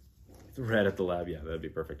 Red at the lab, yeah, that'd be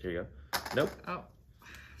perfect. Here you go. Nope. Oh.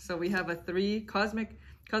 So we have a 3 cosmic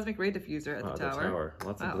ray diffuser at the tower.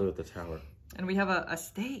 Lots of blue at the tower. And we have a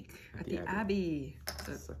stake at the Abbey.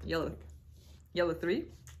 So yellow 3.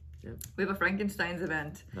 Yep. We have a Frankenstein's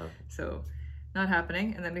event. No. So not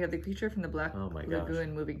happening. And then we have the creature from the Black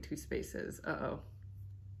Lagoon moving 2 spaces. Uh-oh.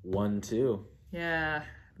 1, 2. Yeah,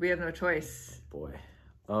 we have no choice. Boy.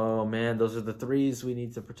 Oh man, those are the 3s we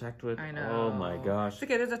need to protect with. I know. Oh my gosh. It's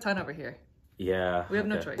okay, there's a ton over here. Yeah. We have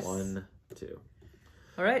no choice. 1, 2.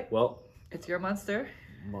 All right. Well. It's your monster.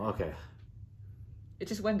 Okay. It's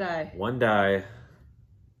just 1 die. 1 die.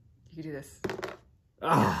 You can do this.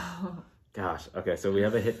 Oh, gosh. Okay, so we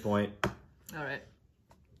have a hit point. All right.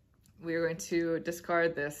 We are going to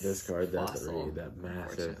discard this. Discard that fossil, 3, that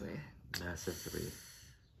massive 3.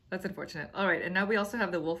 That's unfortunate. All right, and now we also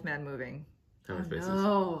have the Wolfman moving. How many spaces?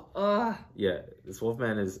 No. Oh. Yeah, this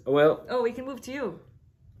Wolfman is. Well. Oh, we can move to you.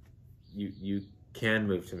 You can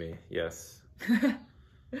move to me. Yes.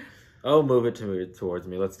 Oh, move it towards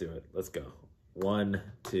me. Let's do it. Let's go. 1,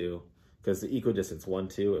 2. Because the equidistance 1,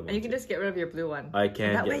 2, and 1, you can just get rid of your blue one. I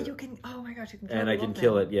can. That way you can. Oh my gosh, you can. Kill and the I can Wolfman.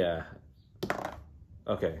 kill it. Yeah.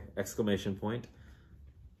 Okay. Exclamation point.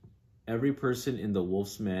 Every person in the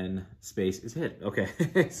Wolfman space is hit. Okay.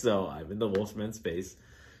 So I'm in the Wolfman space.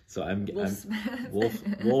 So I'm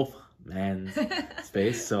Wolfman's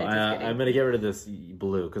space. So I'm gonna get rid of this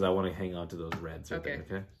blue because I want to hang on to those reds. Right there,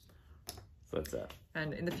 okay. So that's that.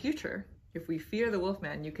 And in the future, if we fear the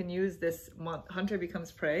Wolfman, you can use this Hunter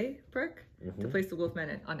Becomes Prey perk to place the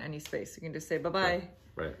Wolfman on any space. You can just say bye-bye.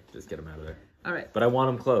 Right. Just get him out of there. All right. But I want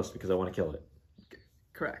him close because I want to kill it.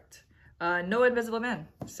 Correct. No invisible man.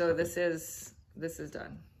 So this is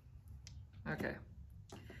done. Okay.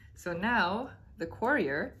 So now the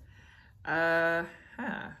courier.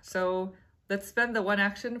 So let's spend the 1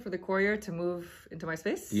 action for the courier to move into my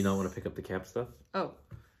space. Do you not want to pick up the camp stuff? Oh.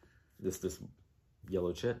 This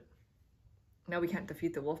yellow chit? Now we can't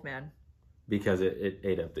defeat the Wolfman. Because it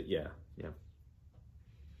ate up the, yeah.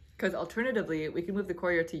 Because alternatively, we can move the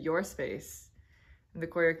courier to your space. And the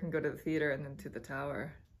courier can go to the theater and then to the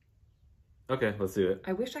tower. Okay, let's do it.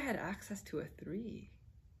 I wish I had access to a 3.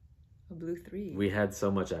 A blue 3. We had so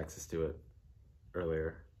much access to it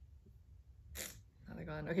earlier. Now they're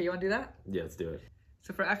gone. Okay, you want to do that? Yeah, let's do it.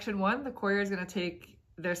 So for action 1, the courier is going to take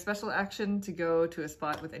their special action to go to a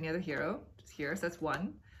spot with any other hero. Just here, so that's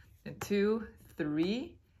 1. And 2,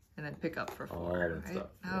 3, and then pick up for 4. All that right? stuff.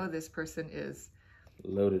 Now this person is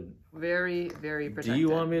loaded. Very, very protected. Do you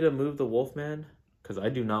want me to move the Wolfman? Because I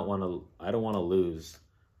do not want to. I don't want to lose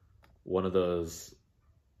one of those.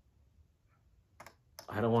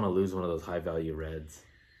 I don't want to lose one of those high value reds.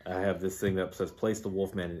 I have this thing that says place the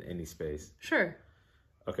Wolfman in any space. Sure.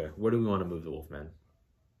 Okay, where do we want to move the Wolfman?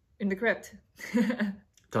 In the crypt.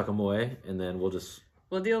 Tuck him away, and then we'll just.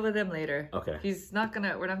 We'll deal with him later. Okay. We're not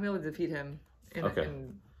gonna be able to defeat him.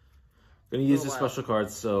 Gonna use the special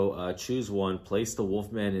cards, so choose one, place the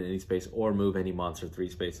Wolfman in any space, or move any monster 3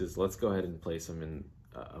 spaces. Let's go ahead and place them in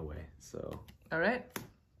away. So. All right.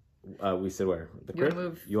 We said where? The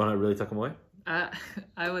crypt? You want to really tuck them away?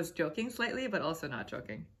 I was joking slightly, but also not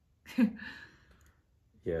joking.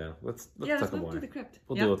 Yeah, let's tuck them away. To the crypt.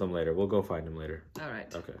 We'll deal with them later. We'll go find them later. All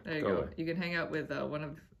right. Okay. There you go. Away. You can hang out with one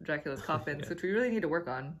of Dracula's coffins, which we really need to work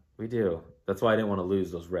on. We do. That's why I didn't want to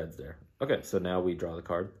lose those reds there. Okay, so now we draw the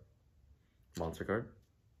card. Monster card.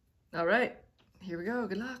 All right. Here we go.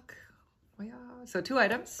 Good luck. So 2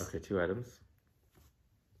 items. Okay, 2 items.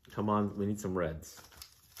 Come on, we need some reds.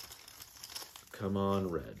 Come on,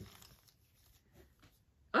 red.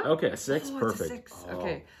 Oh. Okay, a 6, perfect. It's a 6.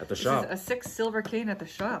 Okay. At the shop. This is a 6 silver cane at the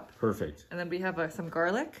shop. Perfect. And then we have some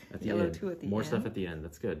garlic. At the yellow end. 2 at the More end. stuff at the end.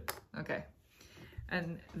 That's good. Okay.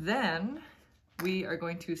 And then we are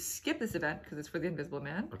going to skip this event because it's for the Invisible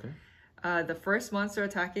Man. Okay. The first monster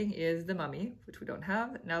attacking is the mummy, which we don't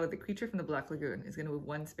have. Now the creature from the Black Lagoon is going to move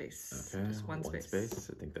 1 space. Okay. Just one space.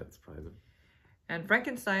 I think that's probably the... And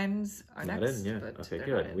Frankenstein's are not next. in, yeah. But okay,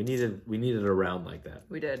 good. We needed a round like that.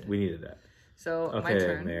 We did. We needed that. So okay, my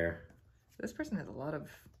turn. Mayor. This person has a lot of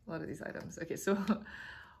these items. Okay, so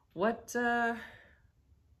what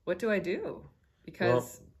do I do?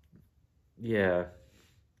 Because yeah.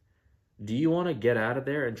 Do you want to get out of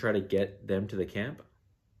there and try to get them to the camp?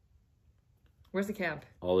 Where's the camp?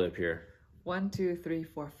 All the way up here. 1, 2, 3,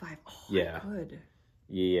 4, 5. Oh, yeah. Good.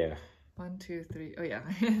 Yeah. 1, 2, 3. Oh yeah,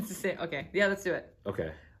 it's the same. Okay, yeah, let's do it.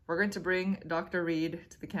 Okay. We're going to bring Dr. Reed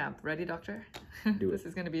to the camp. Ready, Doctor? This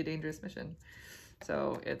is going to be a dangerous mission.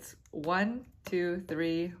 So it's 1, 2,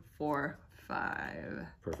 3, 4, 5.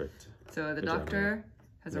 Perfect. So the doctor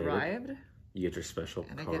has arrived. You get your special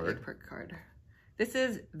and card. I get a perk card. This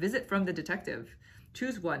is Visit from the Detective.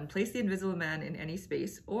 Choose one. Place the Invisible Man in any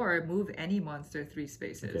space or move any monster 3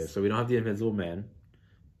 spaces. Okay, so we don't have the Invisible Man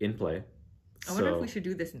in play. I wonder if we should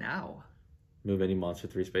do this now. Move any monster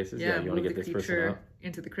 3 spaces? Yeah, you want to get this person out?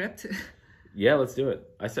 Into the crypt? Yeah, let's do it.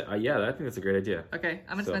 I said, yeah, I think that's a great idea. Okay,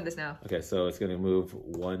 I'm going to spend this now. Okay, so it's going to move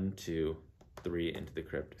 1, 2, 3 into the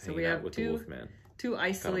crypt. So we have with the Wolfman. 2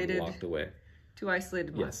 isolated... Locked away. 2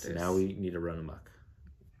 isolated monsters. Yes, now we need to run amok.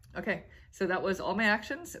 Okay, so that was all my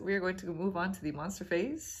actions. We are going to move on to the monster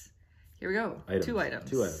phase. Here we go. Items. 2 items.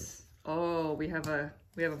 2 items. Oh, we have a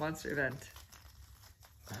monster event.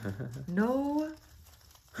 No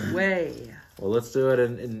way. Well, let's do it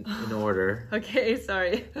in order. Okay,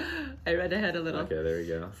 sorry. I read ahead a little. Okay, there we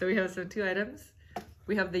go. So we have some 2 items.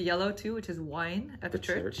 We have the yellow 2, which is wine at the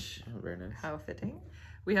church. Oh, very nice. How fitting.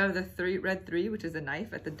 We have the red 3, which is a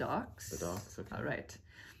knife at the docks. The docks, okay. All right.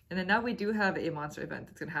 And then now we do have a monster event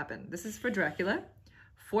that's going to happen. This is for Dracula.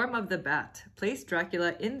 Form of the Bat. Place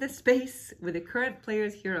Dracula in the space with the current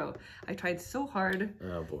player's hero. I tried so hard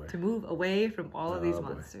to move away from all of these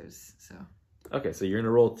monsters. So. Okay, so you're going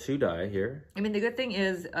to roll 2 die here. I mean, the good thing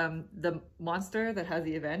is the monster that has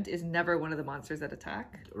the event is never one of the monsters that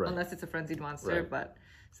attack. Right. Unless it's a frenzied monster. Right. But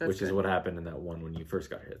which is what happened in that one when you first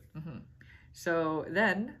got hit. Mm-hmm. So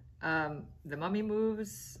then the mummy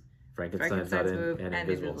moves... Frankenstein's not in, and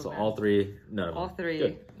Invisible. So all 3, none of them. All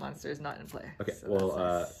 3 monsters not in play. Okay, so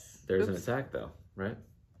well, there's an attack though, right?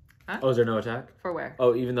 Huh? Oh, is there no attack? For where?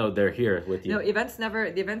 Oh, even though they're here with you. No, the events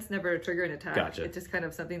never trigger an attack. Gotcha. It's just kind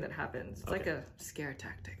of something that happens. It's like a scare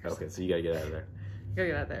tactic. Okay, so you gotta get out of there. You gotta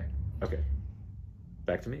get out of there. Okay.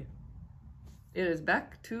 Back to me. It is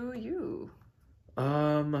back to you.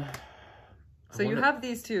 So you have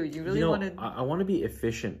these 2. You really wanted... I want to be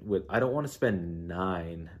efficient with... I don't want to spend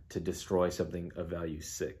 9 to destroy something of value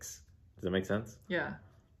 6. Does that make sense? Yeah.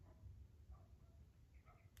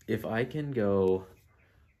 If I can go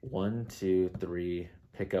 1, 2, 3,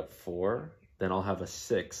 pick up 4, then I'll have a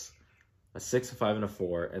 6. A 6, a 5, and a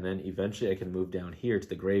 4. And then eventually I can move down here to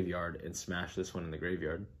the graveyard and smash this one in the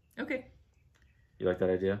graveyard. Okay. You like that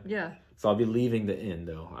idea? Yeah. So I'll be leaving the inn,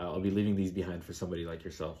 though. I'll be leaving these behind for somebody like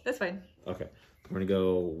yourself. That's fine. Okay. We're going to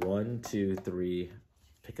go 1, 2, 3,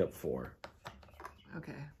 pick up 4.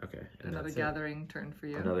 Okay. Okay. Another gathering turn for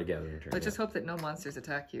you. Another gathering turn. Let's just hope that no monsters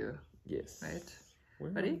attack you. Yes. Right?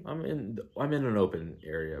 Well, Ready? I'm in an open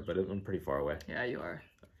area, but I'm pretty far away. Yeah, you are.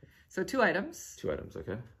 So 2 items. 2 items,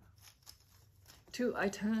 okay. 2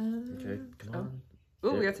 items. Okay, come on.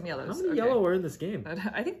 Oh, we got some yellows. How many yellow are in this game?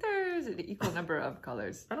 I think there's an equal number of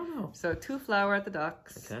colors. I don't know. So 2 flower at the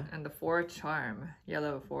docks and the 4 charm.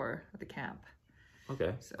 Yellow 4 at the camp.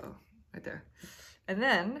 Okay. So right there. And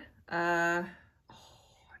then, oh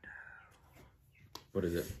no. What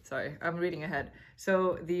is it? Sorry, I'm reading ahead.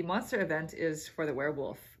 So the monster event is for the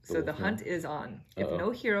werewolf. So the hunt is on. If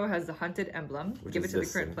no hero has the hunted emblem, give it to the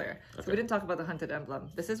current player. So we didn't talk about the hunted emblem.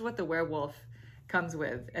 This is what the werewolf comes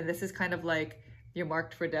with. And this is kind of like you're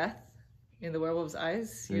marked for death in the werewolf's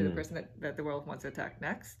eyes. You're the person that the werewolf wants to attack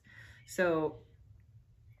next. So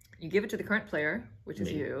you give it to the current player, which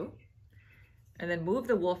is you. And then move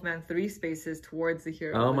the wolfman 3 spaces towards the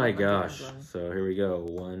hero. Oh my gosh. So here we go.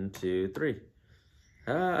 1, 2, 3.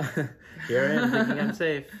 Ah, here I am thinking I'm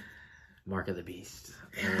safe. Mark of the beast.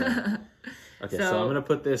 Okay, so I'm going to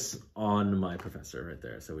put this on my professor right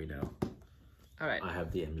there so we know. All right. I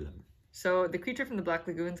have the emblem. So the creature from the Black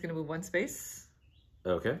Lagoon is going to move 1 space.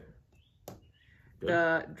 Okay. Good.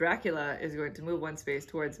 The Dracula is going to move 1 space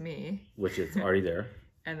towards me. Which is already there.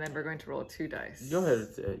 And then we're going to roll 2 dice. Go ahead.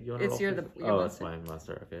 You want to roll? Your it's my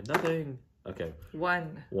monster. Okay. Nothing. Okay.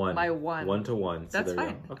 1. 1. My 1. 1 to 1. So that's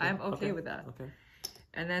fine. Okay. I'm okay with that. Okay.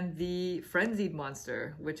 And then the frenzied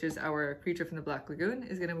monster, which is our creature from the Black Lagoon,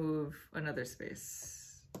 is going to move another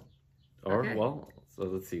space. Well, so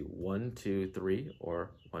let's see. 1, 2, 3,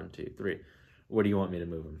 or 1, 2, 3. Where do you want me to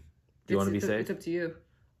move him? Do you want to be safe? It's up to you.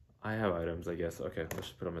 I have items, I guess. Okay, let's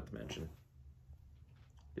just put them at the mansion.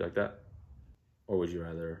 You like that? Or would you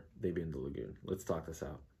rather they be in the lagoon? Let's talk this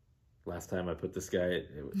out. Last time I put this guy, it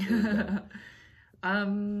was bad.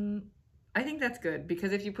 I think that's good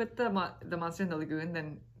because if you put the monster in the lagoon,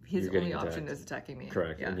 then his only option is attacking me.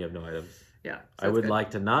 Correct, and you have no items. Yeah. So I would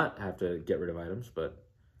like to not have to get rid of items, but...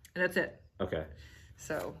 And that's it. Okay.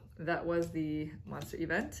 So that was the monster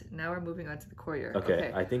event. Now we're moving on to the courier.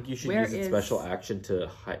 Okay, I think you should use a special action to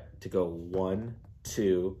go 1,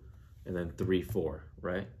 2, and then 3, 4,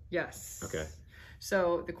 right? Yes. Okay.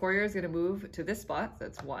 So the courier is going to move to this spot.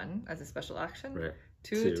 That's 1 as a special action. Right.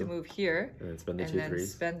 2 to move here. And then spend the 2 3s. And then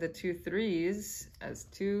spend the 2 3s as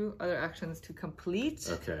 2 other actions to complete.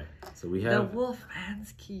 Okay. So we have... The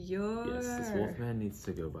Wolfman's Cure. Yes, this Wolfman needs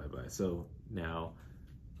to go bye-bye. So now,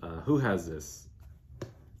 who has this?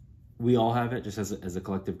 We all have it just as a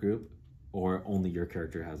collective group? Or only your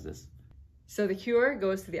character has this? So the cure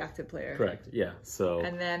goes to the active player. Correct, yeah. So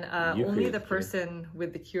and then only the person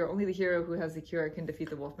with the cure, only the hero who has the cure can defeat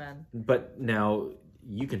the Wolfman. But now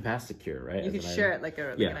you can pass the cure, right? You can share it like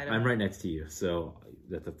an item. I'm right next to you, so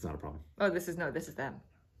that's not a problem. Oh, this is them.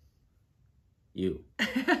 You.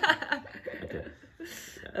 Okay.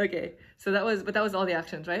 Yeah. Okay. So that was all the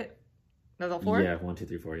actions, right? That was all 4? Yeah, 1, 2,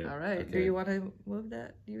 3, 4, yeah. All right. Okay. Do you want to move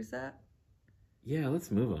that? Use that? Yeah,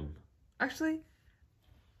 let's move them. Actually,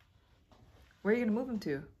 where are you going to move him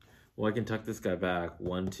to? Well, I can tuck this guy back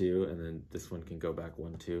 1, 2, and then this one can go back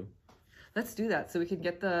 1, 2. Let's do that so we can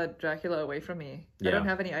get the Dracula away from me. Yeah. I don't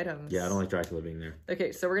have any items. Yeah, I don't like Dracula being there.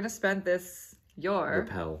 Okay, so we're going to spend this,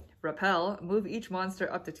 repel, move each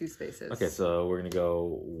monster up to 2 spaces. Okay, so we're going to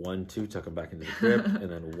go 1, 2, tuck him back into the crypt, and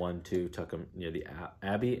then 1, 2, tuck him near the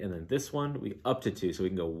abbey, and then this one, we up to 2. So we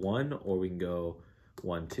can go 1, or we can go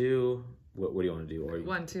 1, 2. What do you want to do? Or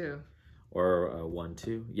 1, 2. Or 1,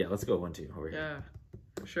 2. Yeah, let's go 1, 2 over here. Yeah,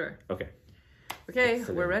 for sure. Okay. Okay,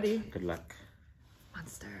 we're ready. Good luck.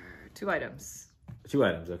 Monster. 2 items. 2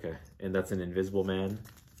 items, okay. And that's an invisible man.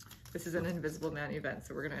 This is an invisible man event,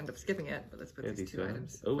 so we're going to end up skipping it, but let's put these 2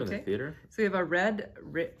 items. Oh, in the theater? So we have a red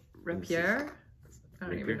rapier. I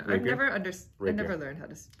don't even know. I never learned how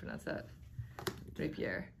to pronounce that.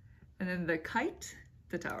 Rapier. And then the kite,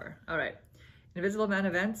 the tower. All right. Invisible man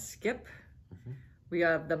event, skip. We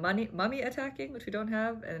have the mummy attacking, which we don't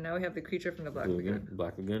have, and now we have the creature from the Black Lagoon.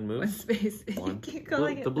 Black Lagoon move. 1 space. You keep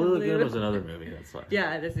calling it the Blue Lagoon was another movie, that's why.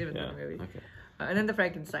 Yeah, that's even another movie. Okay. And then the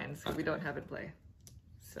Frankensteins, we don't have in play.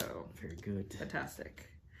 So very good. Fantastic.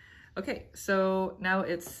 Okay, so now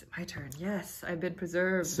it's my turn. Yes, I've been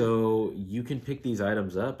preserved. So you can pick these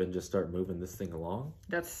items up and just start moving this thing along?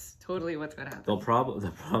 That's totally what's going to happen. The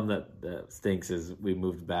problem that stinks is we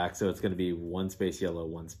moved back, so it's going to be 1 space yellow,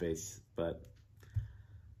 1 space, but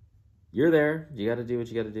you're there. You got to do what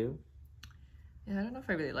you got to do. Yeah, I don't know if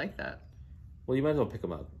I really like that. Well, you might as well pick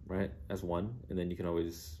them up, right? As 1, and then you can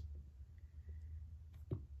always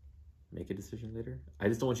make a decision later. I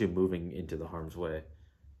just don't want you moving into the harm's way.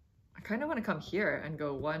 I kind of want to come here and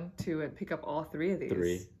go 1, 2, and pick up all 3 of these.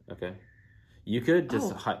 3, okay. You could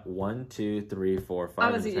just 1, 2, 3, 4,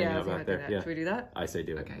 5. And hang out back there. Yeah. Should we do that? I say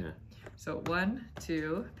do it. Okay. Yeah. So 1,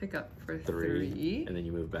 2, pick up for 3. And then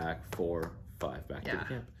you move back 4, 5 back to the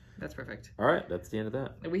camp. That's perfect. All right, that's the end of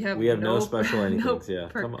that. We have no special anything. No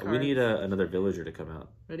come on. We need another villager to come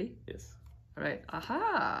out. Ready? Yes. All right.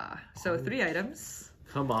 Aha. So 3 items.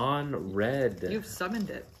 Come on, red. You've summoned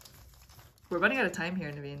it. We're running out of time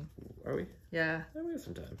here, Naveen. Are we? Yeah. We have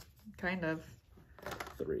some time. Kind of.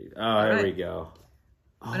 3. Oh, there we go.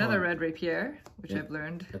 Another red rapier, which Yeah, I've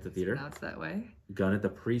learned at the theater. Now it's that way. Gun at the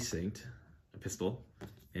precinct, a pistol.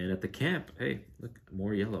 And at the camp, hey, look,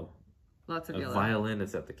 more yellow. Lots of A yellow. violin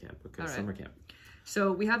is at the camp. Okay, All right. summer camp.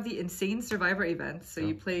 So we have the Insane Survivor event. So Oh.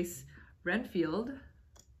 you place Renfield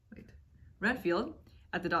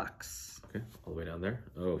at the docks. Okay, all the way down there.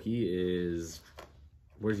 Oh, he is...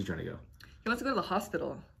 Where's he trying to go? He wants to go to the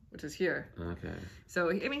hospital, which is here. Okay.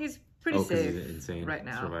 So, I mean, he's pretty Oh, because safe he's an insane right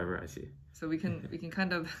now. survivor. I see. So we can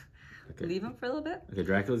kind of Okay. leave him for a little bit. Okay,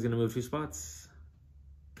 Dracula's gonna move 2 spots.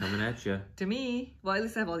 Coming at you. To me, well, at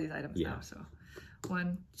least I have all these items Yeah. now. So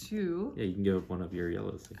 1, 2. Yeah, you can give up one of your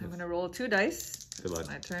yellows. I I'm guess. gonna roll 2 dice. Good luck.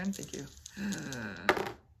 My turn. Thank you.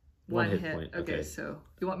 One One hit hit. point, Okay, okay. so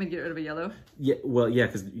you want me to get rid of a yellow? Yeah, well, yeah,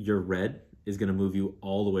 because your red is gonna move you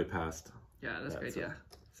all the way past. Yeah, that's That's great. it. Yeah.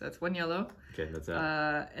 So that's 1 yellow. Okay, that's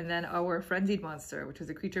that. And then our frenzied monster, which is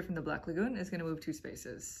a creature from the Black Lagoon, is gonna move 2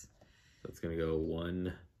 spaces. That's gonna go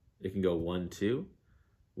 1. It can go 1, 2.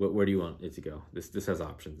 Where do you want it to go? This has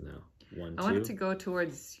options now. 1, 2. I want it to go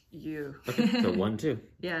towards you. Okay, so 1, 2.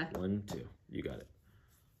 Yeah. 1, 2. You got it.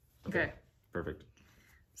 Okay. Perfect.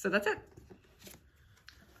 So that's it.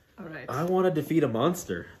 All right. I want to defeat a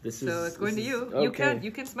monster. So it's going to you. Okay.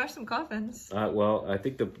 You can smash some coffins. Well, I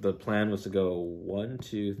think the plan was to go 1,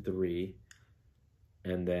 2, 3,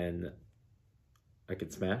 and then I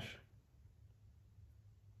could smash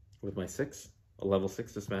with my 6, a level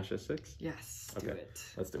 6 to smash a 6. Yes. Okay. Do it.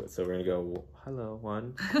 Let's do it. So we're gonna go hello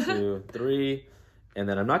 1, 2, 3, and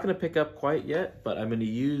then I'm not gonna pick up quite yet, but I'm gonna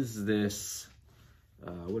use this.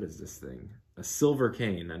 What is this thing? A silver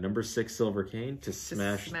cane, a number 6 silver cane to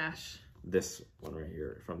smash this one right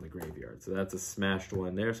here from the graveyard. So that's a smashed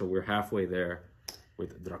one there. So we're halfway there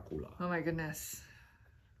with Dracula. Oh my goodness.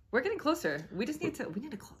 We're getting closer. We just need to. We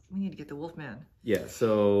need to get the Wolfman. Yeah.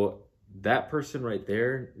 So that person right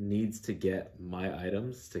there needs to get my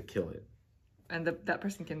items to kill it. And that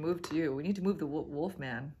person can move to you. We need to move the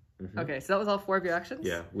Wolfman. Mm-hmm. Okay, so that was all 4 of your actions?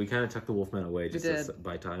 Yeah, we kind of tucked the Wolfman away just to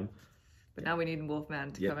buy time. But now we need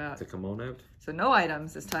Wolfman to come out. To come on out. So no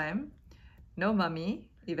items this time. No mummy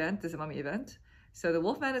event. This is a mummy event. So the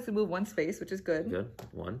Wolfman is going to move 1 space, which is good. Good.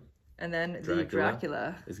 1. And then the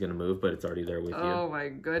Dracula is going to move, but it's already there with you. Oh my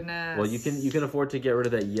goodness. Well, you can afford to get rid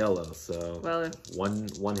of that yellow, so well,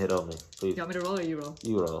 one hit only, please. You want me to roll or you roll?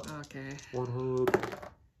 You roll. Okay. 1 hoop,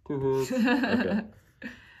 2 hoops. Okay.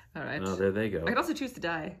 All right. Oh, there they go. I could also choose to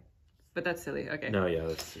die, but that's silly. Okay. No, yeah,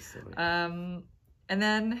 that's just silly. And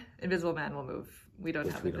then Invisible Man will move. We don't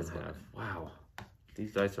have Invisible Man. Wow.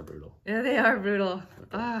 These dice are brutal. Yeah, they are brutal.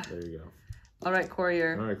 Okay, there you go. All right,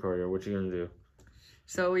 Courier. All right, Courier, what you gonna do?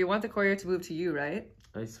 So you want the Courier to move to you, right?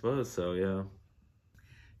 I suppose so, yeah.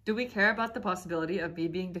 Do we care about the possibility of me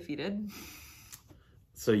being defeated?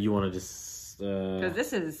 So you want to just...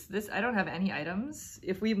 Because I don't have any items.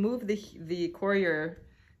 If we move the Courier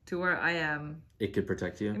to where I am... It could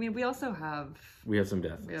protect you? I mean, we also have... We have some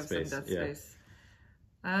death space. We have some death space.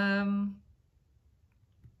 I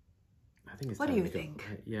think it's what do you think?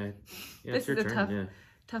 Yeah, this it's your is a turn.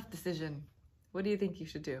 tough decision. What do you think you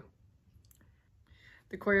should do?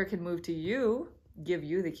 The Courier can move to you, give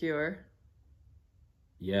you the cure.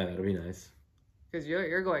 Yeah, that'll be nice. Because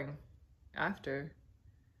you're going after,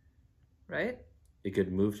 right? It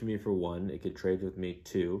could move to me for 1. It could trade with me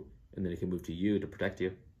 2, and then it can move to you to protect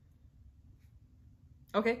you.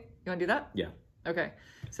 Okay, you want to do that? Yeah. Okay,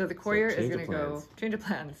 so the Courier is going to go change of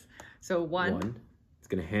plans. So 1. It's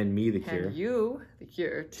going to hand me the cure. Hand you the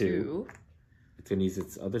cure. 2. It's going to use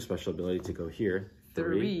its other special ability to go here.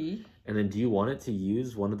 3. And then do you want it to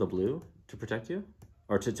use one of the blue to protect you?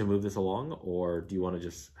 Or to move this along? Or do you want to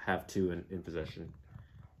just have 2 in possession?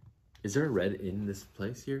 Is there a red in this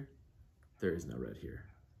place here? There is no red here.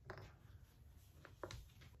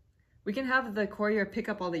 We can have the Courier pick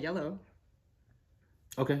up all the yellow.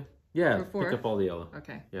 Okay. Yeah, for 4. pick up all the yellow.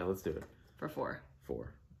 Okay. Yeah, let's do it. For 4.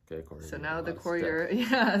 4. Okay, Courier. So now the Courier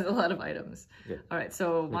has a lot of items. Yeah. All right,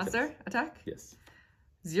 so monster attack? Yes.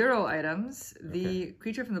 0 items. The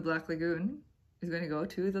creature from the Black Lagoon is going to go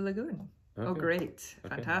to the lagoon. Okay. Oh, great.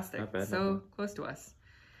 Okay. Fantastic. Not bad, so close to us.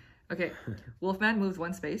 Okay, Wolfman moves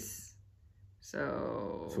 1 space.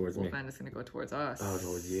 So towards Wolfman is going to go towards us. Oh,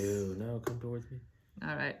 towards you. No, come towards me.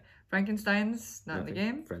 All right. Frankenstein's not in the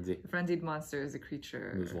game. Frenzy. The frenzied monster is a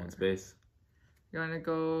creature. Moves 1 space. You want to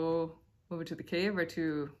go move it to the cave or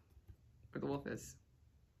to where the wolf is?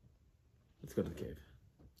 Let's go to the cave.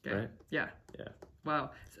 Okay. Right? Yeah. Yeah.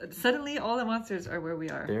 Wow. Suddenly all the monsters are where we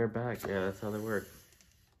are. They're back. Yeah, that's how they work.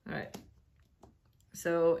 All right.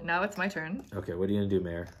 So now it's my turn. Okay, what are you going to do,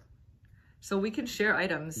 Mayor? So we can share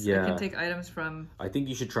items. Yeah. I can take items from... I think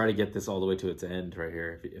you should try to get this all the way to its end right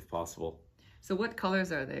here, if possible. So what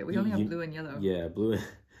colors are they? We only have blue and yellow. Yeah, blue.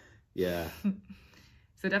 Yeah.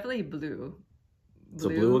 So definitely blue. So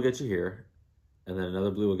blue will get you here, and then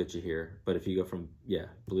another blue will get you here. But if you go from,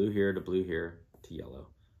 blue here to yellow.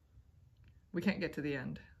 We can't get to the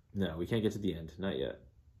end. No, we can't get to the end. Not yet.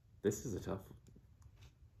 This is a tough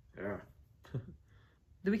one. Yeah.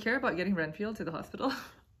 Do we care about getting Renfield to the hospital?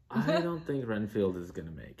 I don't think Renfield is going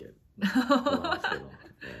to make it to the hospital.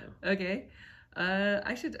 Yeah. Okay.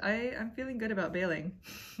 I'm feeling good about bailing.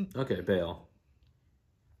 Okay, bail.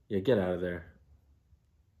 Yeah, get out of there.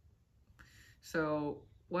 So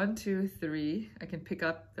 1, 2, 3. I can pick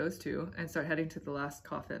up those two and start heading to the last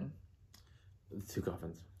coffin. The 2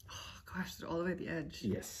 coffins. Oh gosh, they're all the way at the edge.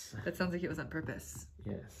 Yes. That sounds like it was on purpose.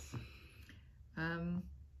 Yes.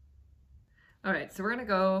 All right, so we're gonna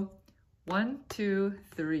go 1, 2,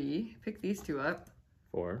 3. Pick these 2 up.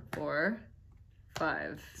 4. 4,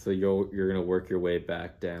 5. So you're gonna work your way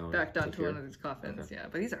back down. Back down to one of these coffins. Okay. Yeah,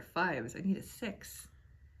 but these are 5s. I need a 6.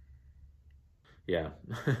 Yeah.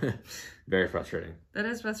 Very frustrating. That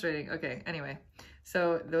is frustrating. Okay, anyway.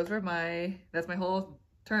 So that's my whole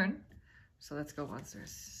turn. So let's go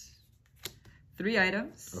monsters. 3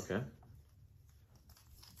 items. Okay.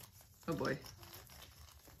 Oh boy.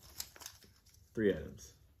 3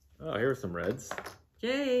 items. Oh, here are some reds.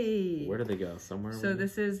 Yay! Where do they go? Somewhere? So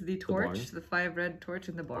this is the torch, the the 5 red torch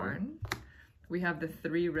in the barn. We have the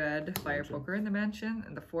 3 red fire poker in the mansion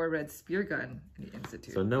and the 4 red spear gun in the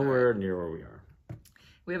institute. So nowhere near where we are.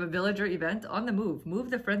 We have a villager event on the move.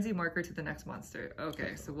 Move the frenzy marker to the next monster.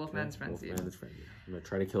 Okay, so Wolfman's frenzy. Wolfman is frenzy. I'm gonna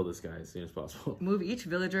try to kill this guy as soon as possible. Move each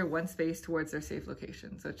villager 1 space towards their safe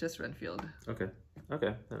location. So it's just Renfield. Okay.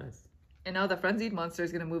 Okay. Nice. And now the frenzied monster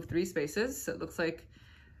is gonna move 3 spaces. So it looks like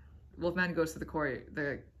Wolfman goes to the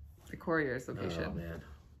courier's location. Oh man,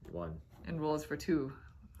 1. And rolls for 2.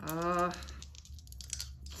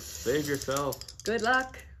 Save yourself. Good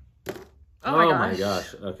luck. Oh my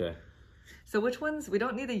gosh. Okay. So which ones? We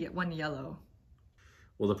don't need one yellow.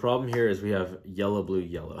 Well, the problem here is we have yellow, blue,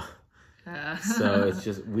 yellow. So it's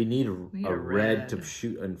just, we need a red to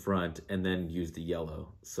shoot in front and then use the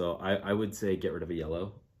yellow. So I would say get rid of a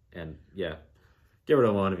yellow and get rid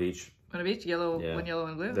of 1 of each. 1 of each, yellow, 1 yellow,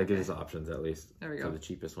 and blue? That gives us options at least. There we go. So the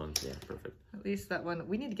cheapest ones, yeah, perfect. At least that one,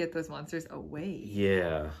 we need to get those monsters away.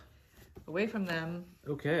 Yeah. Away from them.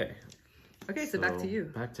 Okay. Okay, so back to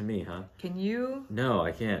you. Back to me, huh? Can you? No,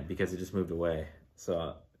 I can't because it just moved away.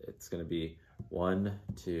 So it's going to be 1,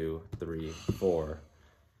 2, 3, 4.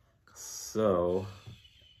 So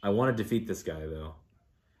I want to defeat this guy though.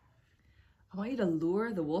 I want you to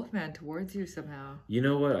lure the Wolfman towards you somehow. You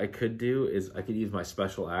know what I could do is I could use my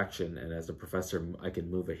special action, and as a professor, I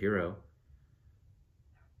can move a hero.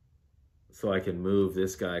 So I can move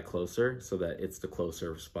this guy closer so that it's the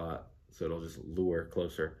closer spot. So it'll just lure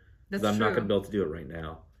closer. Because I'm not going to be able to do it right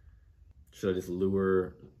now. Should I just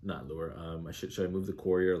not lure, should I move the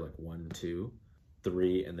courier like 1, 2,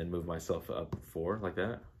 3, and then move myself up 4 like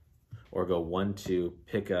that? Or go 1, 2,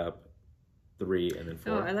 pick up 3, and then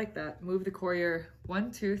 4? Oh, I like that. Move the courier 1,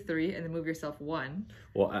 2, 3, and then move yourself 1.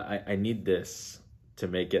 Well, I need this to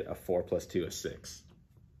make it a 4 + 2 is 6.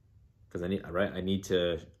 Because I need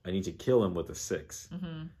to kill him with a 6.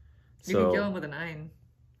 Mm-hmm. You can kill him with a 9.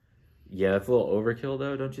 Yeah, that's a little overkill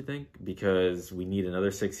though, don't you think? Because we need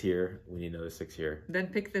another 6 here. We need another 6 here. Then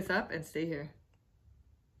pick this up and stay here.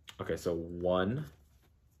 Okay, so 1.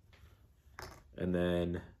 And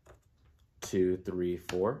then 2, 3,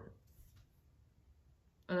 4.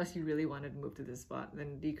 Unless you really wanted to move to this spot,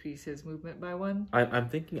 then decrease his movement by 1. I'm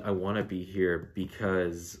thinking I want to be here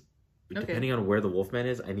because depending on where the Wolfman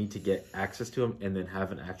is, I need to get access to him and then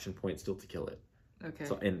have an action point still to kill it. Okay.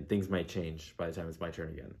 So, and things might change by the time it's my turn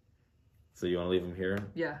again. So you want to leave him here?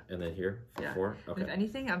 Yeah. And then here for 4? Okay. If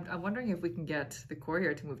anything, I'm wondering if we can get the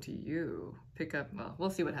courier to move to you. Pick up, well, we'll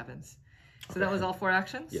see what happens. So that was all 4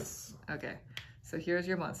 actions? Yes. Okay. So here's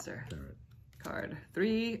your monster. All right. Card.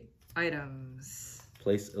 3 items.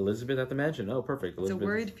 Place Elizabeth at the mansion. Oh, perfect. It's Elizabeth a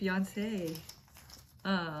worried fiance.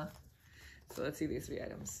 So let's see these 3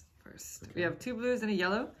 items first. Okay. We have 2 blues and a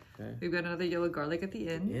yellow. Okay. We've got another yellow garlic at the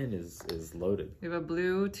inn. The inn is loaded. We have a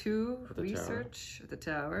blue 2 research at the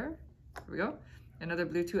tower. Here we go. Another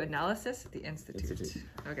blue 2 analysis at the institute.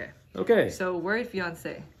 Okay. Okay. So worried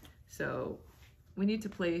fiance. So we need to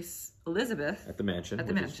place Elizabeth at the mansion.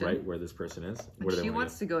 Is right where this person is. And she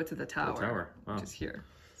wants to go to the tower. The tower. Wow. Which is here.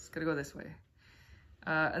 It's gonna go this way.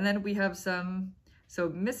 And then we have some. So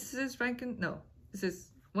Mrs. This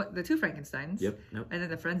is the 2 Frankensteins. Yep. And then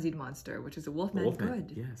the frenzied monster, which is a Wolfman.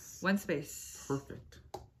 Good. Yes. 1 space. Perfect.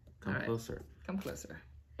 Come closer. Come closer.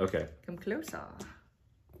 Okay. Come closer.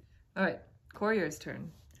 All right. Courier's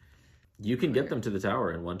turn. You can get them to the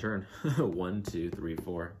tower in one turn. 1, 2, 3,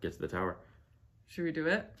 4. Get to the tower. Should we do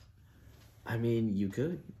it? I mean, you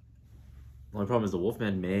could. The only problem is the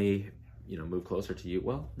Wolfman may, move closer to you.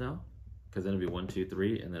 Well, no, because then it'd be 1, 2,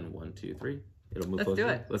 3, and then 1, 2, 3. It'll move closer.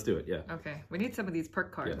 Let's do it. Let's do it. Yeah. Okay. We need some of these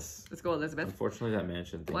perk cards. Yes. Let's go, Elizabeth. Unfortunately, that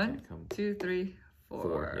mansion thing 1, can't come. 2, 3,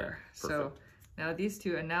 4. Yeah. So now these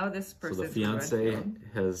two, and now this person. So the fiance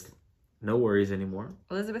has no worries anymore.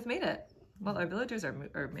 Elizabeth made it. Well, our villagers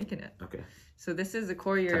are making it. Okay. So this is a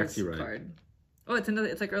courier's Taxi ride. card. Oh, it's another.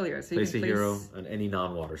 It's like earlier. So Place you a can hero on any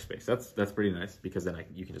non-water space. That's pretty nice because then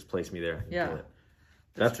you can just place me there. And Yeah. kill it.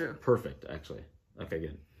 That's true. Perfect, actually. Okay,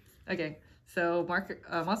 good. Okay. So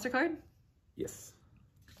monster card. Yes.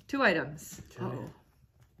 2 items. Okay. Oh.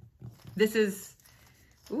 This is.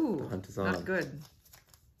 Ooh. Hunt is on. Not good.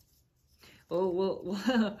 Oh,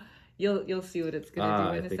 well, you'll see what it's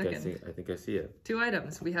gonna do in a second. I think I see it. 2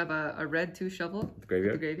 items. We have a red 2 shovel. The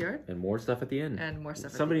graveyard. The graveyard. And more stuff at the end. And more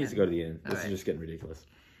stuff. Somebody at needs the to go to the end. All This is right. just getting ridiculous.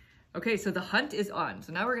 Okay, so the hunt is on.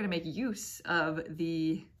 So now we're gonna make use of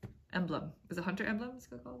the emblem. Is it hunter emblem? It's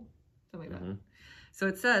called something like that. So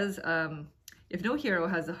it says, if no hero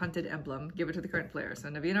has a hunted emblem, give it to the current player. So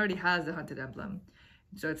Naveen already has a hunted emblem.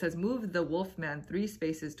 So it says, move the Wolfman 3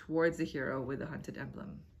 spaces towards the hero with a hunted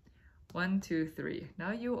emblem. 1, 2, 3.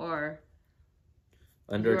 Now you are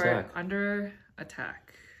Under attack. Under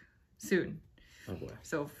attack. Soon. Oh boy.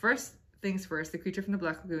 So first things first, the creature from the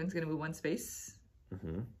Black Lagoon is going to move 1 space.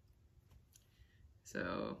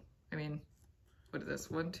 So, I mean, what is this?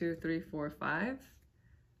 1, 2, 3, 4, 5.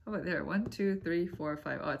 How about there? 1, 2, 3, 4,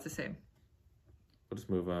 5. Oh, it's the same. We'll just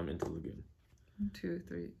move into the lagoon. 1, 2,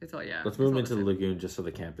 3. It's all, yeah. Let's move into the lagoon just so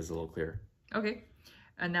the camp is a little clearer. Okay.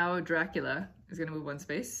 And now Dracula is going to move 1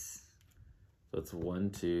 space. So it's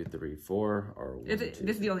 1, 2, 3, 4, or 1, 2,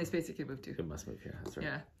 This is the only space it can move to. It must move here. That's right.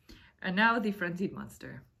 Yeah. And now the Frenzied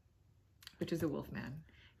Monster, which is a Wolfman,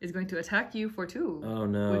 is going to attack you for 2. Oh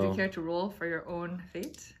no. Would you care to roll for your own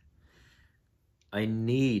fate? I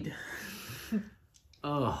need.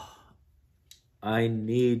 I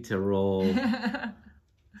need to roll.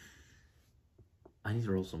 I need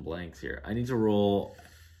to roll some blanks here. I need to roll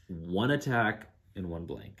 1 attack and 1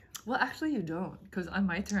 blank. Well, actually you don't, because on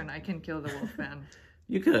my turn I can kill the Wolfman.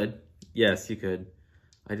 You could. Yes, you could.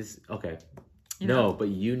 Okay. But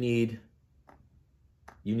you need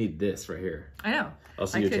this right here. I know. Oh,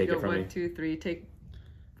 so I you could take go it from 1, me? 2, 3, take.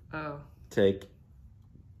 Oh.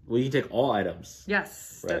 Well, you can take all items.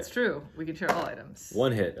 Yes, Right. that's true. We can share all items.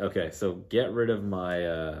 1 hit. Okay, so get rid of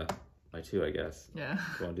my my 2, I guess. Yeah.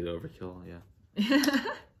 You want to do the overkill? Yeah.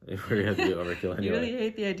 We're gonna have to do overkill anyway. You really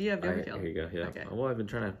hate the idea of the overkill. Here you go. Yeah. Okay. Well, I've been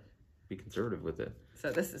trying to be conservative with it.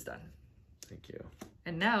 So this is done. Thank you.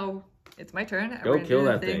 And now it's my turn. Go We're gonna kill do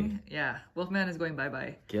the that thing. Yeah. Wolfman is going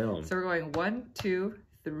bye-bye. Kill him. So we're going 1, 2,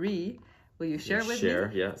 3. Will you share with me?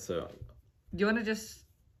 Share, yeah. So Do you want to just...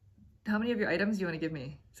 How many of your items do you want to give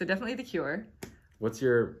me? So definitely the cure. what's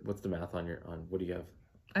the math on what do you have?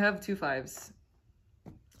 I have 2 5s.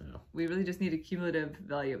 Oh. We really just need a cumulative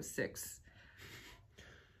value of 6.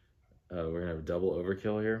 We're gonna have a double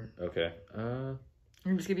overkill here. Okay. I'm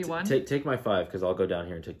gonna just give you 1. Take my 5 because I'll go down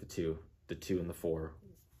here and take the 2 and the 4.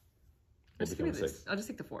 Just give me this. I'll just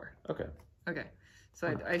take the 4. Okay. Okay.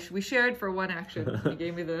 So we shared for 1 action. You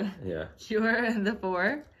gave me the Yeah. cure and the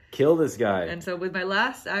 4. Kill this guy. And so with my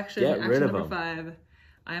last action, Get rid action of number him. 5,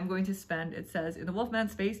 I am going to spend, it says, in the Wolfman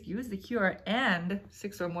space, use the cure and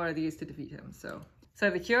 6 or more of these to defeat him. So I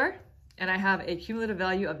have the cure, and I have a cumulative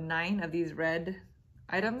value of 9 of these red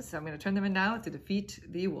items. So I'm going to turn them in now to defeat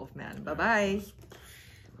the Wolfman. Bye-bye.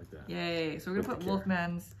 Like that. Yay. So we're going to With put the cure.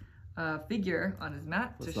 Wolfman's figure on his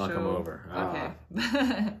mat Let's to knock show... him over.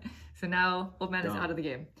 Okay. So now Wolfman is Dumb. out of the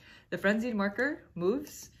game. The Frenzied Marker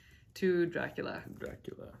moves to Dracula.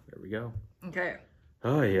 Dracula. There we go. Okay.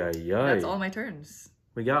 That's all my turns.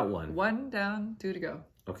 We got 1. 1 down, 2 to go.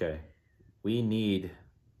 Okay. We need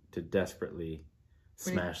to desperately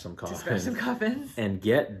smash some To smash coffins some coffins. and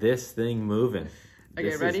get this thing moving. Okay,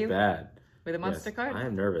 this ready? is bad. With a monster Yes, card? I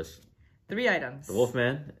am nervous. 3 items. The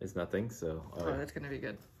Wolfman is nothing, so Oh, that's gonna be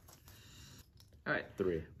good. All right.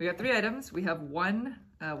 3. We got 3 items. We have one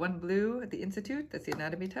blue at the Institute. That's the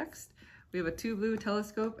anatomy text. We have a 2 blue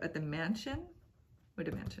telescope at the mansion. Wait,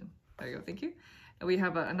 a mansion. There you go. Thank you. And we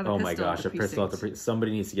have another pistol. Oh my gosh, at the a pistol at the precinct. precinct.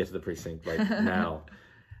 Somebody needs to get to the precinct like now.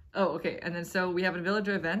 Oh, okay. And then so we have a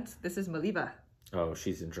villager event. This is Maliba. Oh,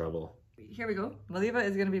 she's in trouble. Here we go. Maliba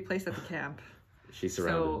is going to be placed at the camp. She's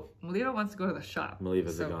surrounded. So Maliba wants to go to the shop.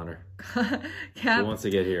 Maliba's a goner. She Camp. wants to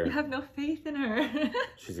get here. You have no faith in her.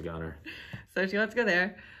 She's a goner. So she wants to go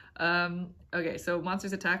there. Okay, so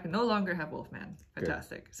monsters attack no longer have Wolfman.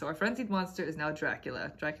 Fantastic. Good. So our frenzied monster is now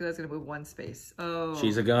Dracula. Dracula is going to move 1 space. Oh.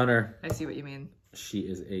 She's a goner. I see what you mean. She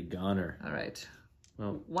is a goner. All right.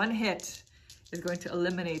 Well, 1 hit is going to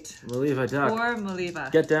eliminate Maliva duck. Poor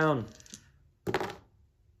Maliva. Get down.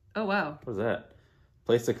 Oh, wow. What was that?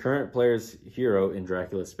 Place the current player's hero in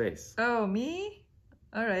Dracula's space. Oh, me?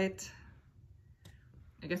 All right.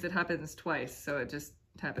 I guess it happens twice, so it just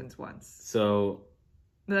happens once. So...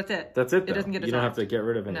 That's it. That's it, though. It doesn't get attacked. You don't have to get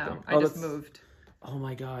rid of anything. No, I just moved. Oh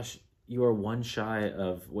my gosh. You are 1 shy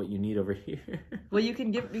of what you need over here. Well, you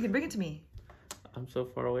can bring it to me. I'm so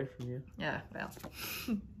far away from you. Yeah, well.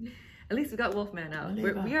 At least we got Wolfman out.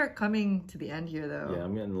 We are coming to the end here, though. Yeah,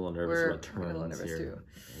 I'm getting a little nervous about turns. We're a little nervous here. too.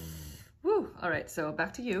 Woo! All right, so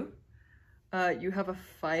back to you. You have a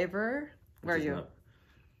 5er. Where are you?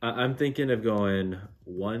 I'm thinking of going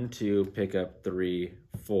 1, 2, pick up 3,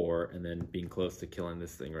 4, and then being close to killing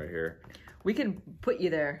this thing right here. We can put you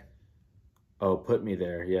there. Oh, put me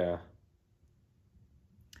there, yeah.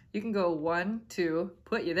 You can go 1, 2,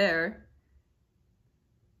 put you there.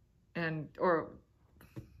 Or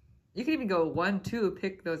you can even go 1, 2,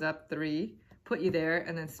 pick those up, 3, put you there,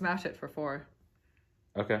 and then smash it for 4.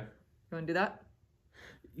 Okay. You want to do that?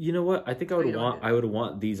 You know what? I think I would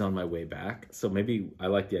want these on my way back. So maybe I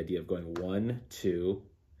like the idea of going 1, 2,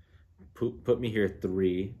 put me here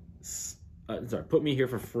 3. Put me here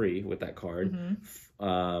for free with that card.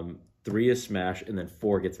 Mm-hmm. 3 is smash, and then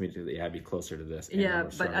 4 gets me to the Abbey closer to this. Yeah,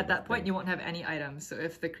 but at that point you won't have any items. So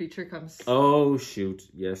if the creature comes... Oh, shoot.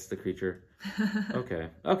 Yes, the creature. Okay.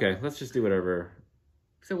 Okay, let's just do whatever.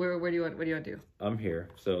 So what do you want to do? I'm here.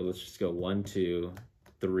 So let's just go 1, 2,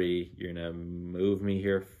 3. You're going to move me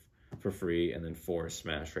here for free, and then 4 is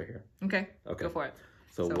smash right here. Okay. Go for it.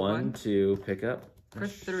 So 1, 2, pick up. For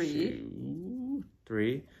 3.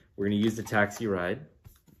 3. We're going to use the taxi ride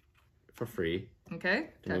for free. Okay.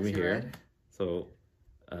 To move me here. So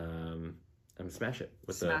I'm going to smash it.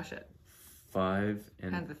 With smash it. 5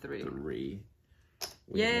 and the 3.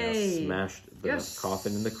 We Yay! Smashed the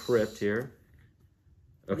coffin in the crypt here.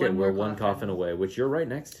 Okay, we're 1 coffin away, which you're right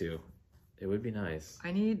next to. It would be nice.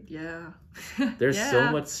 There's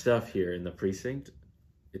so much stuff here in the precinct.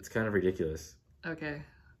 It's kind of ridiculous. Okay.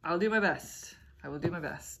 I'll do my best. I will do my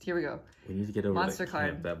best. Here we go. We need to get over Monster the card.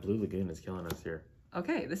 camp. That blue lagoon is killing us here.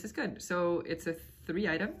 Okay, this is good. So it's 3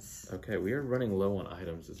 items. Okay, we are running low on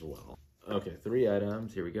items as well. Okay, 3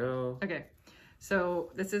 items. Here we go. Okay, so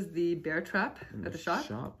this is the bear trap at the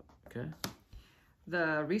shop. Okay.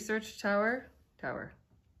 The research tower.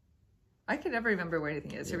 I can never remember where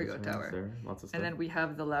anything is. Here we go, tower. There. Lots of stuff. And then we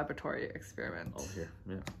have the laboratory experiment. Oh, here.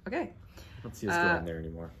 Yeah. Okay. Let's see us go in there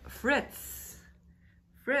anymore. Fritz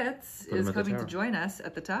is coming to join us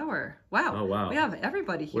at the tower. Wow. Oh, wow. We have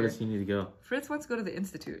everybody here. Where does he need to go? Fritz wants to go to the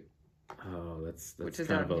Institute. Oh, that's which is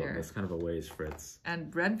kind down here. That's kind of a ways, Fritz.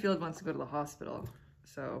 And Renfield wants to go to the hospital.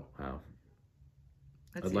 So. Wow.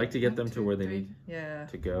 I'd like to get them to where they need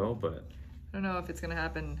to go, but I don't know if it's going to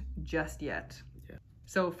happen just yet. Yeah.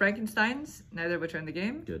 So Frankenstein's, neither of which are in the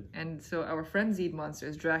game. Good. And so our frenzied monster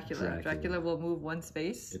is Dracula. Dracula will move 1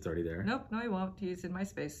 space. It's already there. Nope, no he won't. He's in my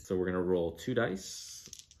space. So we're going to roll 2 dice.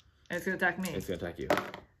 And it's going to attack me. It's going to attack you.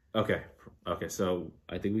 Okay. Okay, so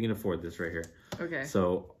I think we can afford this right here. Okay.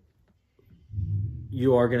 So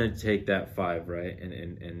you are going to take that 5, right?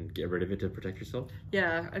 And get rid of it to protect yourself?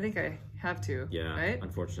 Yeah, I think I have to. Yeah, right?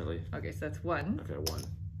 Unfortunately. Okay, so that's 1. Okay, 1.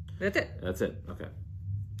 That's it. That's it. Okay.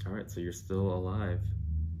 All right, so you're still alive.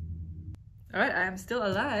 All right, I am still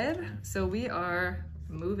alive. So we are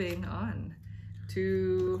moving on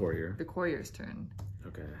to the courier's turn.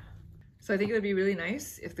 Okay. So I think it would be really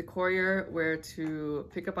nice if the courier were to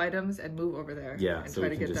pick up items and move over there. Yeah, and so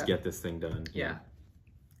we can just get this thing done. Yeah.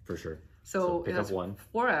 For sure. So pick up 1.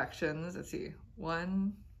 4 actions. Let's see.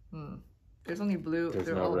 1. There's only blue. There's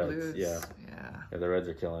They're no all reds. blues. Yeah, the reds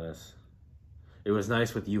are killing us. It was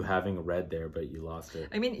nice with you having a red there, but you lost it.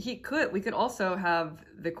 I mean, we could also have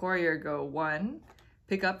the courier go 1,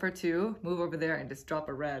 pick up for 2, move over there, and just drop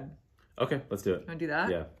a red. Okay, let's do it. You want to do that?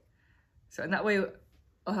 Yeah. So, and that way,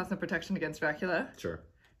 I'll have some protection against Dracula. Sure.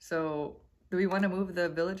 So, do we want to move the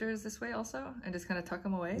villagers this way also? And just kind of tuck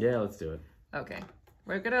them away? Yeah, let's do it. Okay.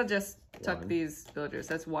 We're going to just tuck these villagers.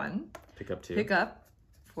 That's 1. Pick up 2. Pick up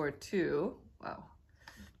for 2. Wow.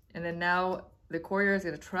 And then now the courier is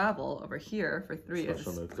going to travel over here for 3.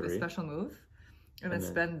 Special move. And then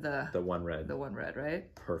spend the 1 red. The 1 red,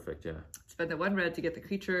 right? Perfect, yeah. Spend the 1 red to get the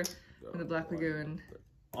creature from the Black Lagoon.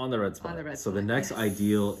 On the red spot. So the next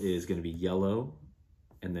ideal is going to be yellow,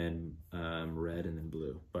 and then red, and then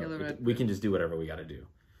blue. But Yellow, red, we can just do whatever we got to do.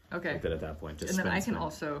 Okay. Like that at that point. Just and then I can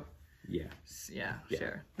also Yeah. Yeah,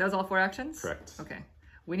 sure. That was all 4 actions? Correct. Okay.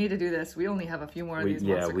 We need to do this. We only have a few more of these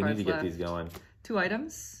Yeah, monster we cards need to get left. these going. 2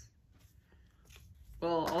 items.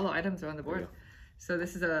 Well, all the items are on the board. So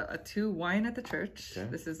this is a 2 wine at the church. Okay.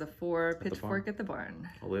 This is a 4 pitchfork at the barn.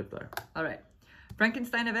 I'll live there. All right.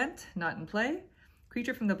 Frankenstein event, not in play.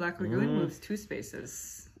 Creature from the Black Lagoon moves 2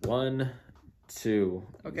 spaces. 1, 2.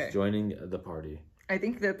 Okay. He's joining the party. I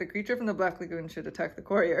think that the creature from the Black Lagoon should attack the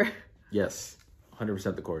courier. Yes.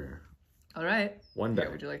 100% the courier. All right. 1 die.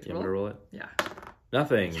 Here, would you like to You roll? want me to roll it? Yeah.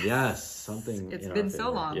 Nothing. Yes. Something. It's in been our so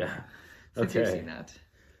favor. long Yeah. since we've seen that.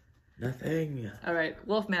 Nothing. All right.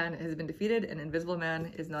 Wolfman has been defeated and Invisible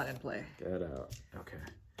Man is not in play. Get out. Okay.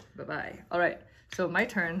 Bye-bye. All right. So my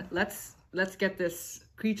turn. Let's get this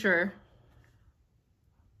creature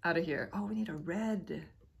out of here. Oh, we need a red.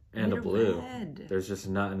 And a blue. Red. There's just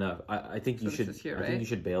not enough. I think you So should. this is here, I think right? you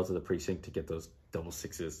should bail to the precinct to get those double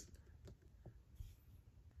 6s.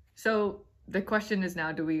 So the question is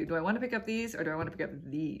now: do I want to pick up these or do I want to pick up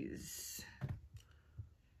these?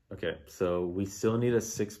 Okay, so we still need a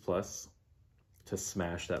 6+ to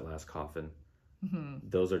smash that last coffin.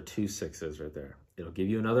 Those are 2 6s right there. It'll give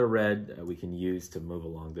you another red we can use to move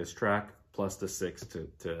along this track, plus the 6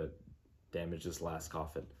 to damage this last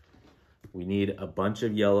coffin. We need a bunch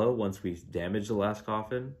of yellow once we damage the last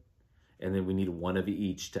coffin, and then we need 1 of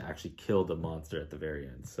each to actually kill the monster at the very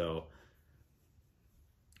end. So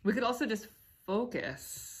We could also just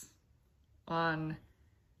focus on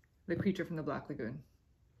the creature from the Black Lagoon.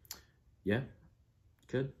 yeah,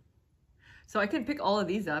 good. So I can pick all of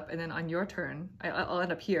these up, and then on your turn, I'll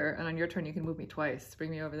end up here, and on your turn you can move me twice.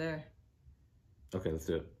 Bring me over there. Okay, let's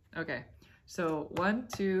do it. Okay. So 1,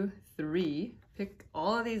 2, 3. Pick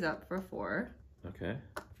all of these up for 4. Okay.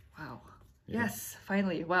 Wow. Yeah. Yes,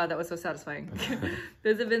 finally. Wow, that was so satisfying.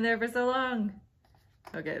 Those have been there for so long.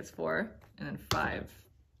 Okay, it's 4, and then 5.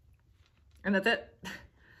 And that's it.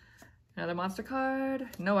 Another monster card.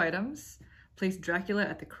 No items. Place Dracula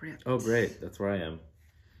at the crypt. Oh, great. That's where I am.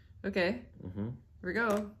 Okay. Mm-hmm. Here we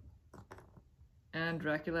go. And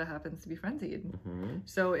Dracula happens to be frenzied. Mm-hmm.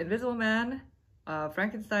 So Invisible Man,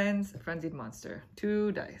 Frankenstein's frenzied monster.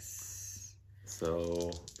 2 dice.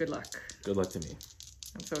 So Good luck. good luck to me.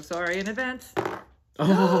 I'm so sorry in advance.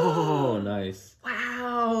 Oh, nice.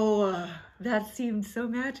 Wow. That seemed so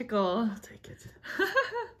magical. I'll take it.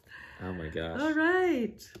 Oh my gosh. All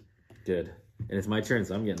right. Good. And it's my turn,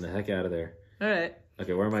 so I'm getting the heck out of there. All right.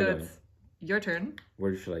 Okay, where am I So going? it's your turn.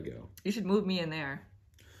 Where should I go? You should move me in there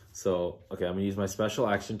So, okay, I'm gonna use my special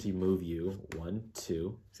action to move you. 1,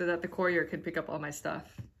 2. so that the courier can pick up all my stuff.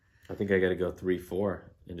 I think I gotta go 3,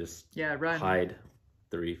 4 and just Yeah, run. hide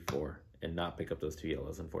 3, 4 and not pick up those 2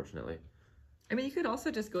 yellows, unfortunately. I mean, you could also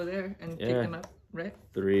just go there and pick Yeah. them up, right?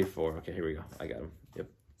 3, 4. Okay, here we go. I got them. Yep.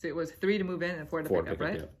 So it was 3 to move in and 4 to 4 pick up,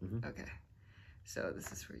 right? Yep. Okay. So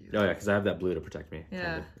this is for you. Oh yeah, because I have that blue to protect me. Yeah.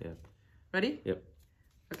 Kind of. Yeah. Ready? Yep.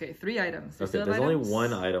 Okay, 3 items. You Okay, still have there's only items?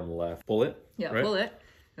 1 item left. Pull it. Yeah, right? pull it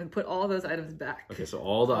and put all those items back. Okay, so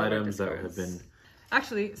all the All our items that discards. have been.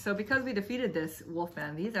 Actually, so because we defeated this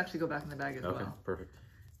Wolfman, these actually go back in the bag as Okay, well. perfect.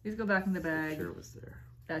 These go back in the bag. Sure it was there.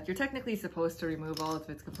 That you're technically supposed to remove all of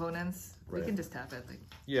its components. We Right. can just tap it. Like,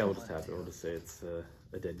 Yeah, we'll just tap it. We'll just say it's a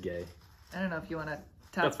dead gay. I don't know if you want to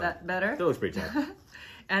tap That's fine. that better. That looks pretty tough.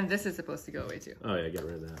 And this is supposed to go away too. Oh yeah, get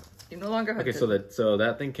rid of that. You no longer have Okay, to. so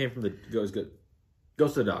that thing came from the goes to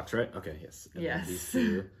the docks, right? Okay, yes. And then Yes. these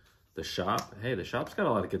 2, the shop. Hey, the shop's got a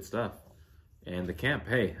lot of good stuff. And the camp.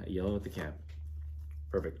 Hey, a yellow at the camp.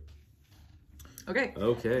 Perfect. Okay.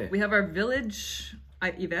 Okay. We have our village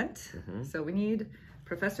event. Mhm. So we need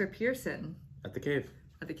Professor Pearson At the cave.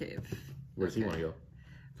 at the cave. Where does he want to go?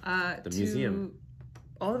 The museum.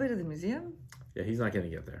 All the way to the museum? Yeah, he's not going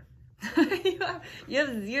to get there. you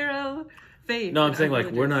have 0 faith. No, I'm in saying our like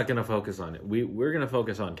we're villagers. not going to focus on it. We're going to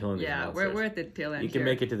focus on killing these Yeah, monsters. we're at the tail end. You can here.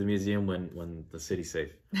 make it to the museum when the city's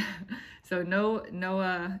safe. So no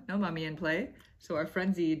mummy in play. So our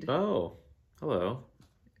frenzied. Oh, hello.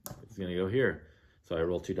 He's going to go here. So I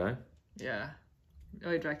roll 2 die. Yeah.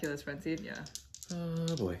 Oh, Dracula's frenzied. Yeah.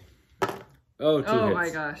 Oh boy. Oh, 2 Oh hits. my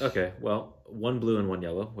gosh. Okay, well, 1 blue and 1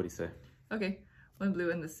 yellow. What do you say? Okay. 1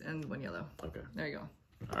 blue and 1 yellow. Okay. There you go.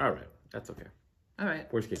 All right. That's okay. All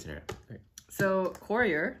right. Worst case scenario. All right. So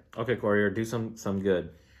courier. Okay, courier, do some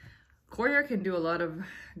good. Courier can do a lot of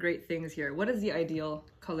great things here. What is the ideal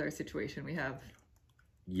color situation we have?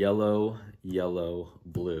 Yellow, yellow,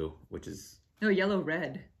 blue, which is, No, yellow,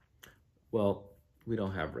 red. well, we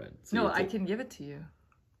don't have red. So No, you I take- can give it to you.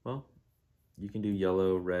 Well, you can do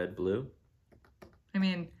yellow, red, blue, I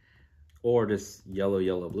mean, or just yellow,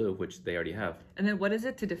 yellow, blue, which they already have. and then what is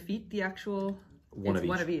it to defeat the actual? One It's of each.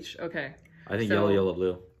 one of each. Okay. I think So- yellow, yellow,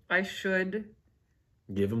 blue. I should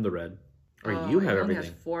give him the red. Or you have he only has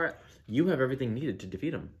everything. 4. You have everything needed to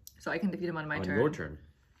defeat him. So I can defeat him on my turn. On your turn.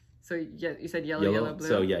 So yeah, you said yellow, yellow, blue.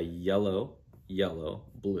 So yeah, yellow, yellow,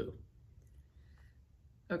 blue.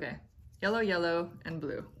 Okay. Yellow, yellow, and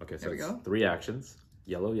blue. Okay, so there we it's go. 3 actions.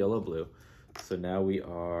 Yellow, yellow, blue. So now we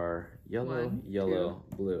are yellow, 1, yellow,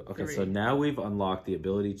 2, blue. Okay, 3. so now we've unlocked the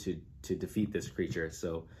ability to defeat this creature.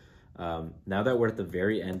 So now that we're at the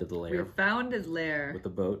very end of the lair. We found his lair. With the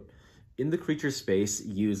boat. In the creature's space,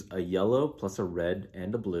 use a yellow plus a red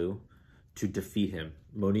and a blue to defeat him.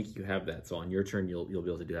 Monique, you have that. So on your turn, you'll be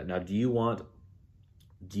able to do that. Now, do you want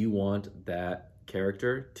that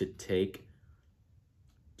character to take...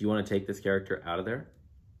 Do you want to take this character out of there?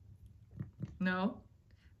 No,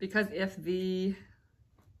 because if the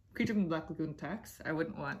creature from the Black Lagoon attacks, I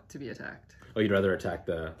wouldn't want to be attacked. Oh, you'd rather attack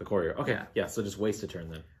the courier. Okay, Yeah. yeah, so just waste a turn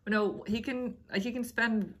then. No, he can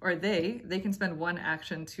spend, or they can spend 1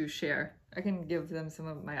 action to share. I can give them some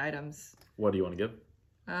of my items. What do you want to give?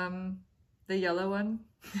 The yellow one.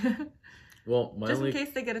 Well, just in case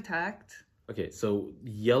they get attacked. Okay, so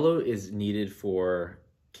yellow is needed for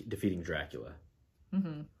defeating Dracula.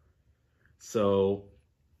 Mm-hmm. So...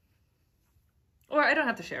 Or I don't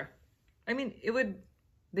have to share. I mean,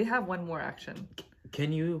 they have 1 more action.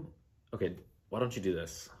 Can you... Okay, why don't you do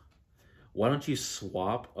this? Why don't you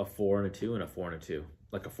swap a 4 and a 2 and a 4 and a 2?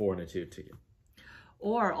 Like a 4 and a 2 to you.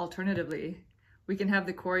 Or alternatively, we can have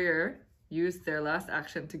the courier use their last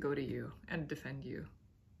action to go to you and defend you.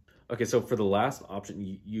 Okay, so for the last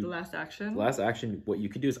option, The last action? The last action, what you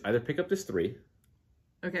could do is either pick up this 3.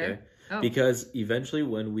 Okay. Oh. Because eventually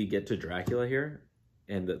when we get to Dracula here,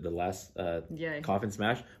 and the last coffin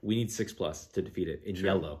smash, we need 6+ to defeat it in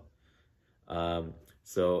yellow.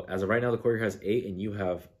 So as of right now, the courier has 8 and you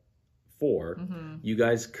have 4. Mm-hmm. You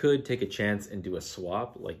guys could take a chance and do a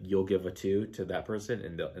swap. Like you'll give a 2 to that person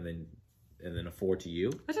and then a 4 to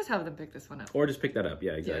you. Let's just have them pick this one up. Or just pick that up.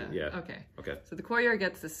 Yeah, exactly. Yeah. Okay. So the courier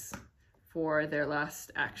gets this for their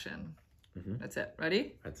last action. Mm-hmm. That's it.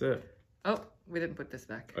 Ready? That's it. Oh, we didn't put this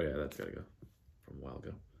back. Oh yeah, that's gotta go from a while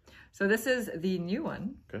ago. So this is the new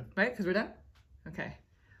one. Okay. Right? Because we're done? Okay.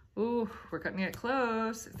 Ooh, we're cutting it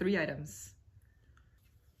close. 3 items.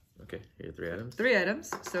 Okay, here are 3 items. 3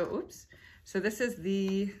 items. So, oops. So this is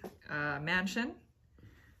the mansion.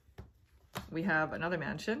 We have another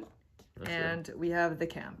mansion. And we have the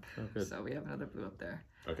camp. Oh, good. So we have another blue up there.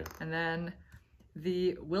 Okay. And then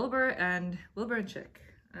the Wilbur and Chick.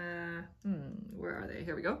 Where are they?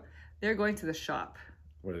 Here we go. They're going to the shop.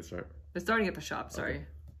 Where do they start? They're starting at the shop, sorry. Okay.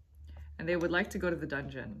 And they would like to go to the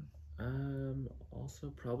dungeon.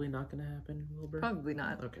 Also probably not gonna happen, Wilbur. Probably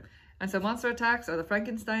not. Okay. And so monster attacks are the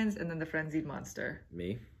Frankensteins and then the frenzied monster.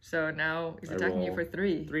 Me. So now he's attacking you for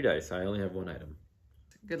 3. 3 dice. I only have 1 item.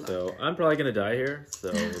 Good luck. So I'm probably gonna die here,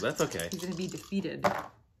 so that's okay. He's gonna be defeated.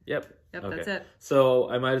 Yep. Yep, okay. that's it. So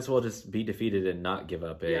I might as well just be defeated and not give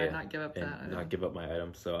up not give up not give up my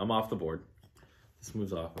item. So I'm off the board. This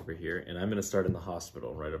moves off over here, and I'm gonna start in the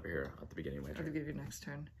hospital right over here at the beginning of my turn. I'll give you next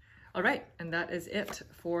turn. All right, and that is it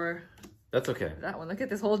for That's okay. that one. Look at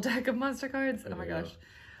this whole deck of monster cards. There Oh my we go. gosh.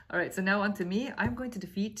 All right, so now on to me. I'm going to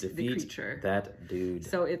defeat the creature. That dude.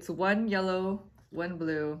 So it's 1 yellow, 1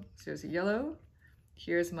 blue. So here's a yellow.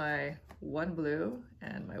 Here's my 1 blue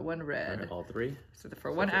and my 1 red. All 3. So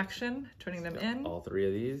for 1 action, turning them in. All 3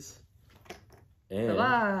 of these. And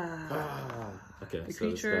okay, The so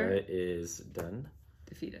creature this guy is done.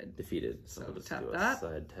 Defeated. So So we'll just tap do a that.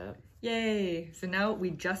 side tap. Yay! So now we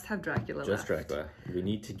just have Dracula Just left. Dracula. We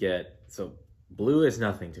need to get... So blue is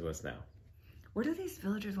nothing to us now. Where do these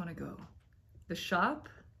villagers want to go? The shop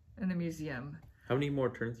and the museum. How many more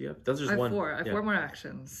turns do you have? That's just I have one. 4. I have 4 more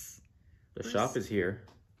actions. The shop is here.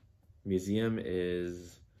 Museum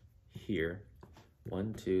is here.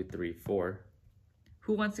 1, 2, 3, 4.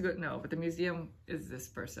 Who wants to go? No, but the museum is this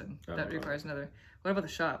person. That requires another. What about the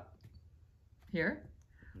shop? Here?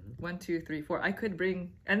 1, 2, 3, 4. I could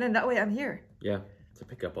bring, and then that way I'm here. Yeah, to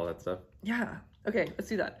pick up all that stuff. Yeah. Okay, let's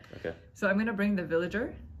do that. Okay. So I'm gonna bring the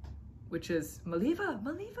villager, which is Maliva.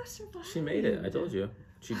 Maliva survived. She made it. I told you.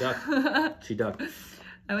 She ducked. She ducked.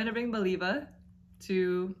 I'm gonna bring Maliva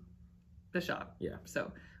to the shop. Yeah.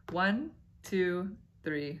 So 1, 2,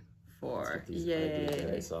 3, 4. Yay.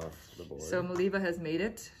 Dice off the board. So Maliva has made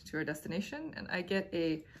it to her destination, and I get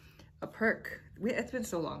a perk. It's been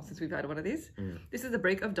so long since we've had one of these. This is the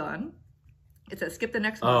Break of Dawn. It says skip the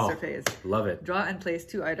next monster phase. Love it. Draw and place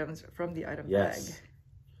 2 items from the item Yes. bag.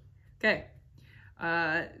 Okay.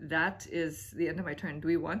 That is the end of my turn. Do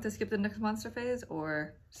we want to skip the next monster phase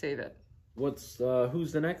or save it? What's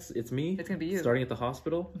who's the next? It's me. It's gonna be you. Starting at the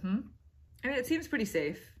hospital. I mean, it seems pretty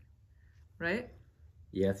safe, right?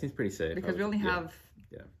 Yeah, it seems pretty safe. Because we only have...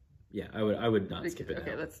 Yeah, I would not skip it.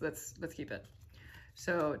 Okay, let's keep it.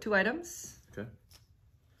 So 2 items. Okay.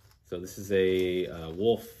 So this is a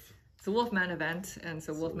wolf. It's a Wolfman event, and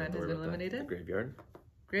so Wolfman has been eliminated. The graveyard.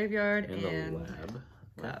 Graveyard And and the lab.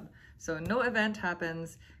 lab. So no event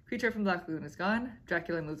happens. Creature from Black Lagoon is gone.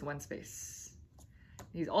 Dracula moves 1 space.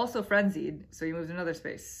 He's also frenzied, so he moves another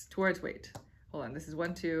space towards weight. Hold on, this is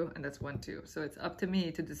 1, 2, and that's 1, 2. So it's up to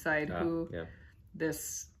me to decide who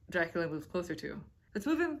this Dracula moves closer to. Let's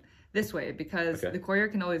move him this way because the courier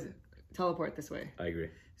can always teleport this way. I agree.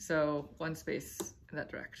 So 1 space in that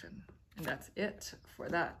direction. And that's it for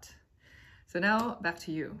that. So now back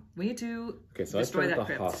to you. We need to destroy that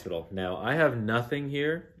crypt. Hospital. Now I have nothing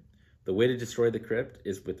here. The way to destroy the crypt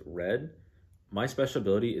is with red. My special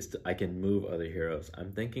ability is I can move other heroes.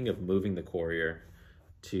 I'm thinking of moving the courier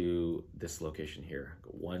to this location here.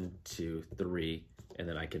 1, 2, 3, and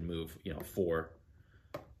then I can move, 4.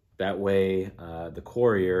 That way, the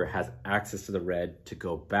courier has access to the red to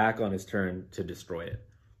go back on his turn to destroy it.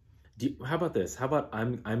 How about this? How about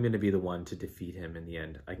I'm going to be the one to defeat him in the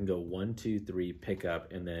end? I can go 1, 2, 3, pick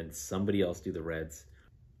up, and then somebody else do the reds.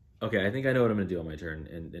 Okay, I think I know what I'm going to do on my turn,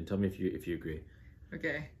 and tell me if you agree.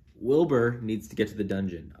 Okay. Wilbur needs to get to the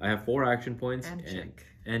dungeon. I have 4 action points.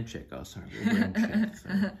 And Chick. Oh, sorry. Wilbur and Chick.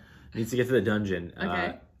 Sorry. Needs to get to the dungeon.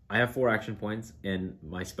 Okay. I have 4 action points, and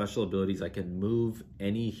my special abilities, I can move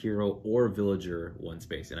any hero or villager 1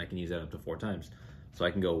 space, and I can use that up to 4 times. So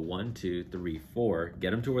I can go 1, 2, 3, 4,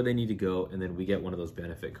 get them to where they need to go, and then we get one of those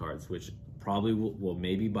benefit cards, which probably will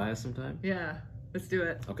maybe buy us some time. Yeah, let's do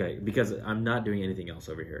it. Okay, because I'm not doing anything else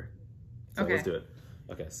over here. So okay. Let's do it.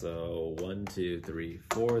 Okay, so 1, 2, 3,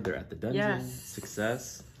 4, they're at the dungeon. Yes.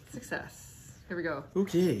 Success. Here we go.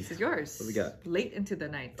 Okay. This is yours. What we got? Late into the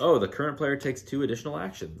night. Oh, the current player takes 2 additional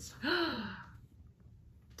actions.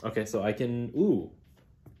 Okay, so I can... Ooh,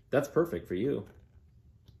 that's perfect for you.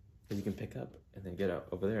 Because you can pick up and then get out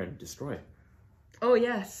over there and destroy. Oh,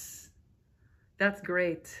 yes. That's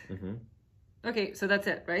great. Mm-hmm. Okay, so that's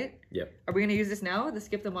it, right? Yep. Are we going to use this now, the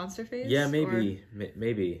skip the monster phase? Yeah, maybe.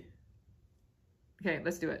 Maybe. Okay,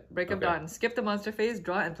 let's do it. Break of Dawn. Skip the monster phase,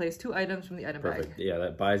 draw and place 2 items from the item bag. Perfect. Yeah,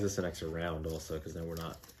 that buys us an extra round also, because then we're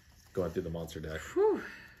not going through the monster deck. Whew.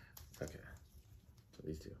 Okay. So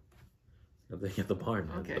these 2. Now they get the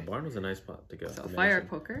barn. Okay. The barn was a nice spot to go. So fire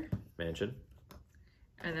poker. Mansion.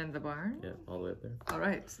 And then the barn. Yeah, all the way up there. All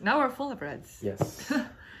right. Now we're full of reds. Yes.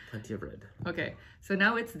 Plenty of red. Okay. So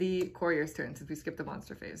now it's the courier's turn since we skipped the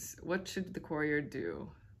monster phase. What should the courier do?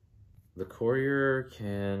 The courier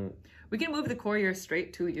can... We can move the courier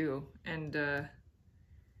straight to you and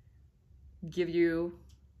give you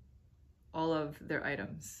all of their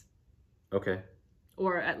items. Okay.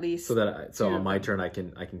 Or at least... So on my turn I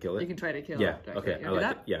can kill it? You can try to kill it. Yeah, okay. I like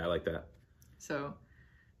that. Yeah, I like that. So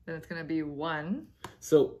then it's going to be 1.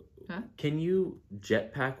 So can you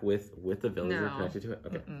jetpack with the villager connected to it?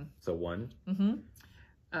 Okay. So 1. Mm-hmm.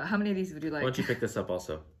 How many of these would you like? Why don't you pick this up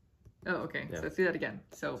also? Oh, okay. Yeah. So let's do that again.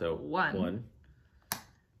 So 1. 1.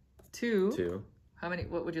 2. How many?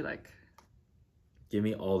 What would you like? Give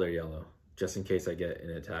me all their yellow, just in case I get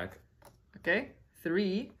an attack. Okay.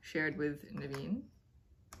 3 shared with Naveen.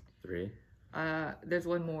 3. There's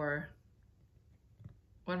one more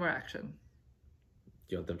action.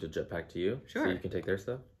 Do you want them to jetpack to you? Sure. So you can take their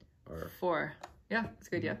stuff? Or 4. Yeah, that's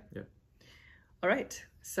good. Yeah. Yeah. All right.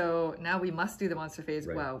 So now we must do the monster phase.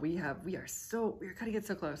 Right. Wow, we're cutting it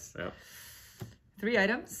so close. Yeah. 3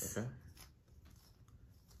 items. Okay.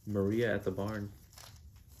 Maria at the barn.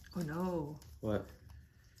 Oh no. What?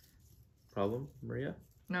 Problem, Maria?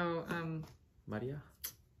 No, Maria?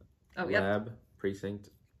 Oh, yeah. Lab, precinct,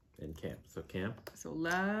 and camp. So camp. So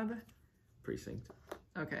lab. Precinct.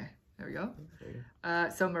 Okay, there we go. There you go.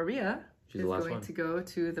 So Maria is going one. to go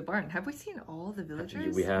to the barn. Have we seen all the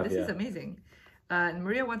villagers? We have, This is amazing. And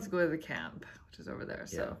Maria wants to go to the camp, which is over there.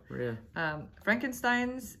 So Maria.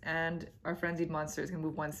 Frankenstein's and our frenzied monsters can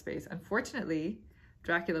move 1 space. Unfortunately,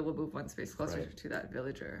 Dracula will move 1 space closer to that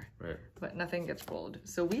villager. Right. But nothing gets rolled.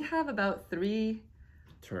 So we have about 3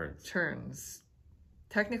 turns.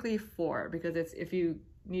 Technically 4, because it's if you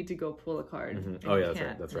need to go pull a card. Mm-hmm. Oh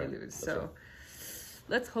yeah, that's right. Lose. So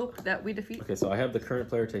let's hope that we defeat. Okay, so I have the current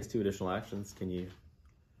player takes 2 additional actions. Can you?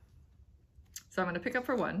 So I'm going to pick up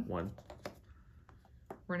for 1. 1.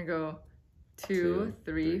 We're going to go 2,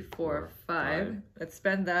 3, 4, 5. Let's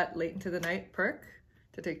spend that late into the night perk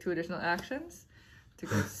to take 2 additional actions. To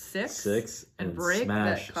go 6 and break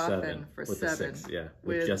that coffin for 7. Yeah,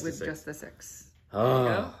 with just the 6.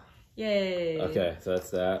 Oh, yay! Okay, so that's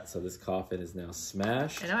that. So this coffin is now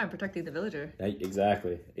smashed. And now I'm protecting the villager.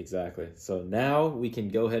 Exactly. So now we can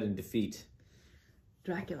go ahead and defeat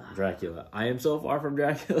Dracula. I am so far from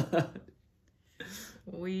Dracula.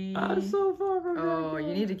 I'm so far from Dracula. Oh,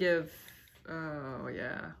 you need to give... Oh,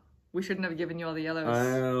 yeah. We shouldn't have given you all the yellows.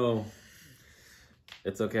 I know.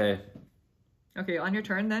 It's okay. Okay, on your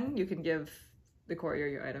turn then, you can give the courier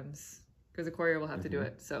your items. Because the courier will have to do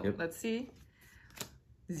it. So let's see.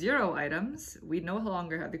 0 items. We no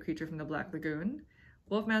longer have the creature from the Black Lagoon.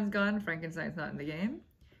 Wolfman's gone. Frankenstein's not in the game.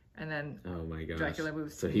 And then oh my gosh. Dracula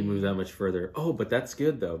moves so to he moves that much further. Oh, but that's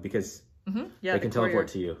good though, because yeah, they can teleport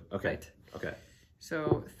to you. Okay. Right. Okay.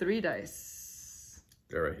 So 3 dice.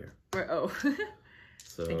 They're right here. Oh.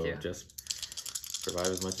 So thank you. just survive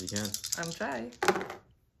as much as you can. I'm trying.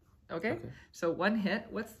 Okay. So 1 hit.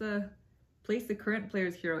 What's the... Place the current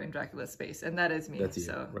player's hero in Dracula's space, and that is me. That's you,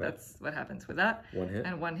 so right. that's what happens with that. 1 hit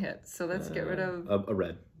and 1 hit. So let's get rid of a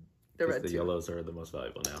red. The red. The yellows are the most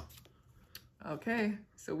valuable now. Okay,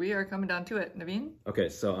 so we are coming down to it, Naveen. Okay,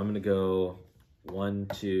 so I'm gonna go 1,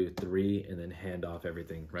 2, 3, and then hand off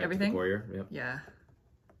everything right to the courier. Yep. Yeah.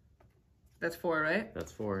 That's 4, right?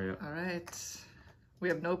 That's 4. Yeah. All right. We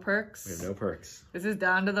have no perks. We have no perks. This is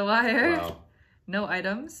down to the wire. Wow. No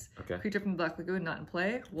items. Okay. Creature from the Black Lagoon not in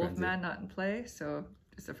play. Wolfman not in play. So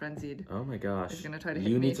just a frenzied. Oh my gosh. Is gonna try to hit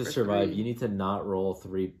you me need to for survive. 3. You need to not roll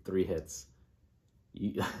three hits.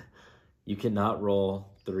 You cannot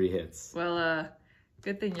roll 3 hits. Well,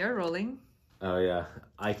 good thing you're rolling. Oh yeah,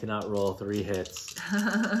 I cannot roll 3 hits.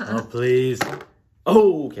 Oh please.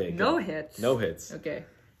 Oh okay. No hits. No hits. Okay.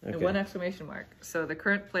 And 1 exclamation mark. So the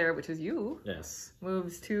current player, which is you, yes,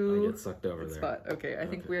 moves to I get sucked over there. Spot. Okay, I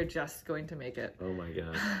think we're just going to make it. Oh my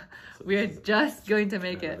god. We are just going to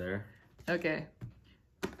make it. There. Okay.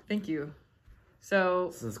 Thank you.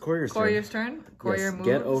 So it's Courier's turn. Courier moves.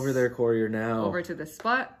 Get over there, Courier, now. Over to the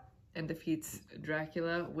spot and defeats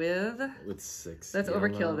Dracula with 6. Let's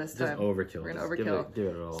overkill this time. Just overkill. We're gonna overkill. Give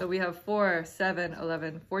it all. So we have 4, 7,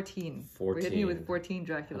 11, 14. 14. We hit you with 14,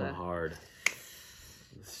 Dracula. Come hard.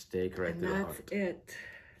 Stake right through the heart. That's it.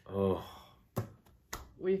 Oh.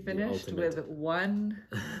 We finished with 1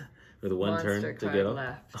 with 1 turn to get up.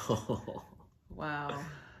 Left. Oh. Wow.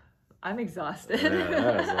 I'm exhausted. Yeah,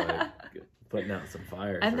 that was like putting out some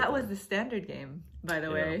fires. And that was the standard game, by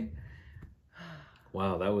the way.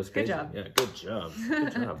 Wow, that was crazy. Good job. Yeah, good job.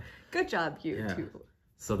 Good job. Good job, you two.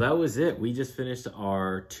 So that was it. We just finished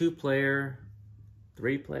our 2-player,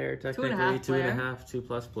 3-player technically, 2.5,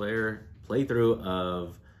 2+ player playthrough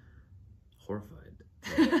of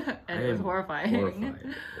Horrified. And it was horrifying.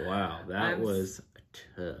 Horrified. Wow, that was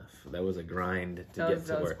tough. That was a grind to get to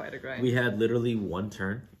that was where quite a grind. We had literally 1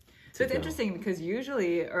 turn. So it's interesting because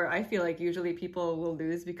usually, or I feel like usually people will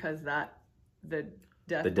lose because the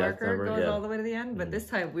death marker goes all the way to the end. But this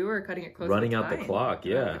time we were cutting it close. Running out the clock,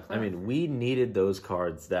 yeah. I mean, we needed those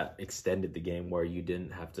cards that extended the game where you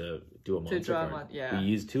didn't have to do a monster card. Yeah. We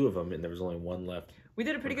used 2 of them and there was only 1 left. We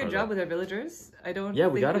did a pretty good job with our villagers. I don't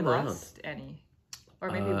think we got them lost any. Or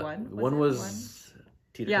maybe 1. One was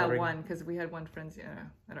yeah, 1, because we had 1 frenzy.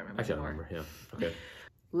 I don't remember. I can't remember, yeah. Okay.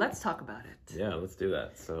 Let's talk about it. Yeah, let's do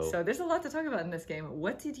that. So there's a lot to talk about in this game.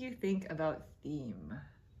 What did you think about theme?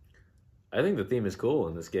 I think the theme is cool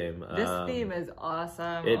in this game. This theme is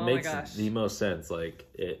awesome. It makes the most sense. Like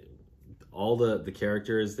all the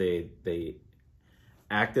characters, they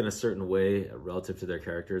act in a certain way relative to their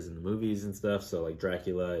characters in the movies and stuff. So like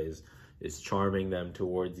Dracula is charming them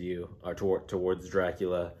towards you, or towards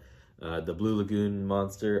Dracula. The Blue Lagoon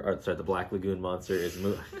monster, or sorry, the Black Lagoon monster is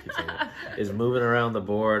moving around the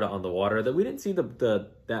board on the water. That we didn't see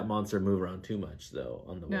that monster move around too much though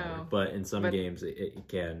on the water, but in some games it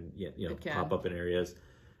can pop up in areas.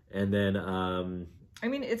 And then I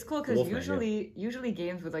mean, it's cool because usually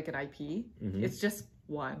games with like an IP, it's just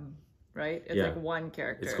 1. Right? It's like 1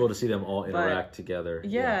 character. It's cool to see them all interact together.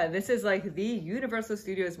 Yeah, this is like the Universal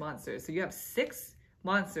Studios monsters. So you have 6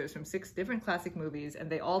 monsters from 6 different classic movies, and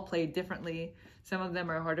they all play differently. Some of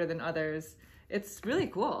them are harder than others. It's really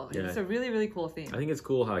cool. Yeah. It's a really, really cool theme. I think it's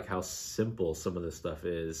cool how simple some of this stuff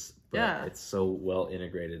is, but it's so well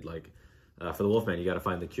integrated. Like for the Wolfman, you got to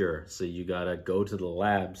find the cure. So you got to go to the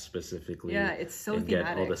lab specifically. Yeah, it's so and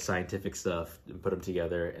thematic. Get all the scientific stuff and put them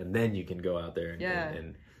together, and then you can go out there and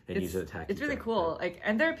use an attack. It's really cool. Like,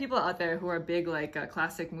 and there are people out there who are big like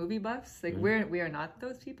classic movie buffs. Like we are not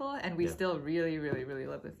those people, and we still really, really, really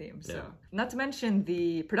love the theme. So not to mention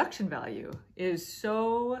the production value is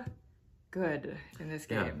so good in this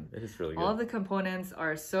game. Yeah, it is really good. All the components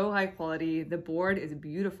are so high quality. The board is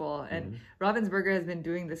beautiful, and Ravensburger has been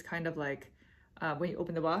doing this kind of like when you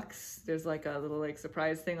open the box, there's like a little like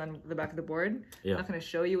surprise thing on the back of the board. Yeah. I'm not going to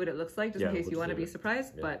show you what it looks like just in case you want to be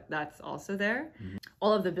surprised, but that's also there.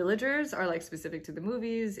 All of the villagers are like specific to the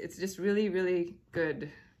movies. It's just really, really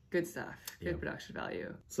good stuff. Good production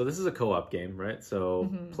value. So this is a co-op game, right?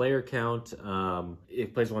 So player count,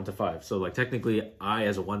 it plays 1 to 5. So like technically I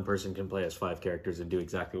as a one person can play as 5 characters and do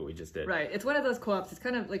exactly what we just did. Right. It's one of those co-ops. It's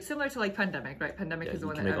kind of like similar to like Pandemic, right? Pandemic is the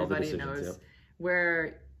one that everybody knows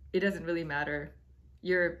where it doesn't really matter.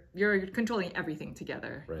 You're controlling everything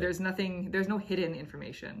together. Right. There's no hidden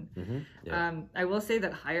information. I will say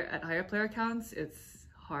that at higher player counts, it's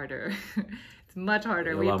harder. It's much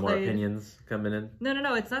harder. A lot more opinions coming in.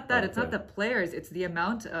 No, it's not that. It's not the players. It's the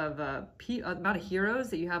amount of heroes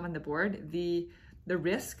that you have on the board. The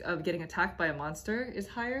risk of getting attacked by a monster is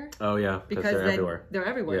higher. Oh yeah, because they're everywhere. They're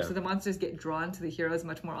everywhere, yeah. So the monsters get drawn to the heroes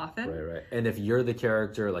much more often. Right. And if you're the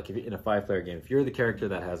character, like if you're in a 5-player game, if you're the character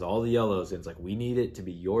that has all the yellows, and it's like we need it to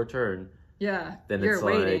be your turn. Yeah. Then it's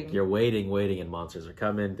like you're waiting, and monsters are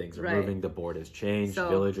coming, things are moving, the board has changed,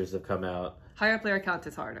 villagers have come out. Higher player count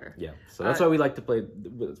is harder. Yeah, so that's why we like to play.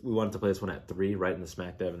 We wanted to play this one at 3, right in the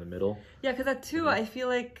smack dab in the middle. Yeah, because at 2, I feel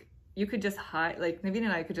like you could just hide, like Naveen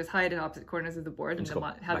and I could just hide in opposite corners of the board and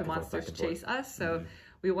have the monsters chase us. So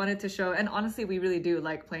we wanted to show, and honestly, we really do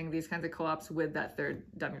like playing these kinds of co-ops with that third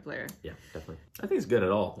dummy player. Yeah, definitely. I think it's good at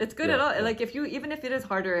all. It's good at all. Yeah. Like even if it is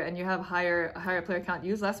harder and you have a higher player count,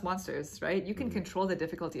 use less monsters, right? You can control the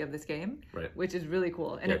difficulty of this game, right? Which is really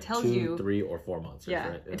cool. And it tells 2, 3, or 4 monsters. Yeah,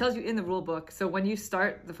 right? It tells you in the rule book. So when you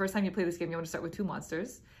start, the first time you play this game, you want to start with 2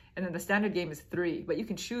 monsters. And then the standard game is 3, but you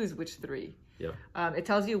can choose which 3. Yeah. It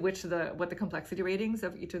tells you what the complexity ratings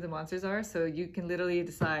of each of the monsters are, so you can literally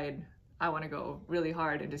decide, I want to go really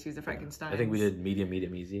hard and just use the Frankenstein. I think we did medium,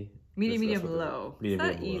 easy. Medium, low. It's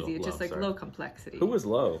not easy, it's just like low complexity. Who was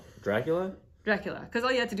low? Dracula, because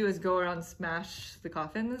all you have to do is go around and smash the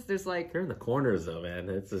coffins. There's like... They're in the corners though, man.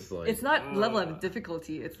 It's just like... It's not level of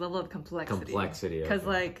difficulty, it's level of complexity. Because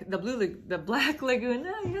like the Black Lagoon,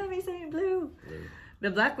 no, you got me saying blue. The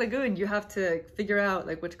Black Lagoon, you have to figure out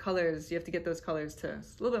like which colors, you have to get those colors to...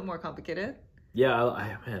 It's a little bit more complicated. Yeah,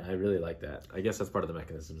 I really like that. I guess that's part of the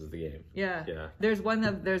mechanisms of the game. Yeah. There's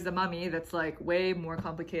the mummy that's like way more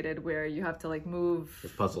complicated where you have to like move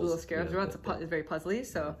little scarabs around. It's very puzzly.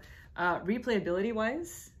 So replayability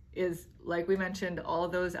wise is, like we mentioned, all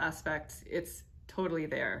of those aspects, it's totally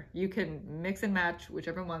there. You can mix and match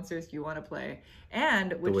whichever monsters you want to play,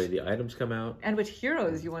 and the way the items come out, and which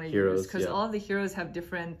heroes you want to use, because all of the heroes have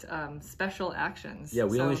different special actions. Yeah,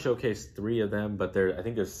 we only showcased 3 of them, but I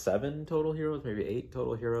think there's 7 total heroes, maybe 8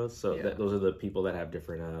 total heroes. So those are the people that have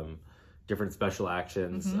different special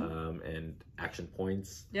actions and action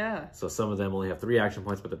points. Yeah. So some of them only have 3 action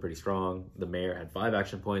points, but they're pretty strong. The mayor had 5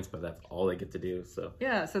 action points, but that's all they get to do. So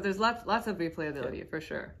yeah, so there's lots of replayability for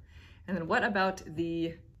sure. And then what about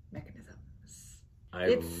the mechanisms?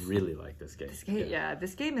 I really like this game.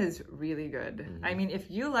 This game is really good. I mean, if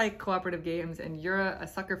you like cooperative games and you're a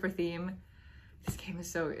sucker for theme, this game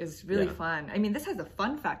is really fun. I mean, this has a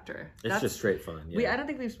fun factor. It's just straight fun. Yeah. I don't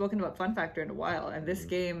think we've spoken about fun factor in a while, and this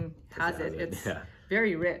game has it. It's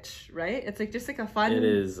very rich, right? It's like just like a fun. It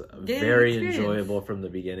is very enjoyable from the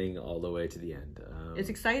beginning all the way to the end. It's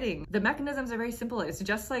exciting. The mechanisms are very simple. It's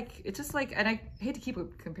just like, and I hate to keep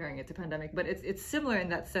comparing it to Pandemic, but it's similar in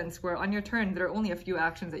that sense where on your turn there are only a few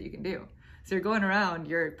actions that you can do. So you're going around,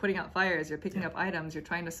 you're putting out fires, you're picking up items, you're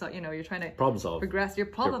trying to, you're trying to problem solve, progress. You're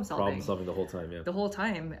problem solving the whole time. Yeah, the whole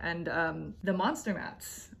time. And the monster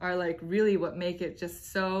mats are like really what make it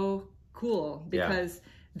just so cool, because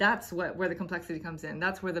that's where the complexity comes in.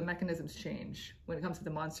 That's where the mechanisms change when it comes to the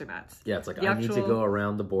monster mats. Yeah, it's like I need to go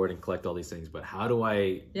around the board and collect all these things, but how do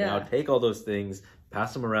I now take all those things,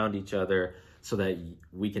 pass them around each other, so that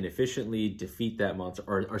we can efficiently defeat that monster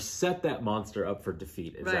or set that monster up for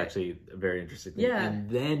defeat. It's actually a very interesting thing. Yeah. And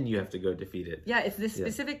then you have to go defeat it. Yeah, it's the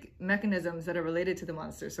specific mechanisms that are related to the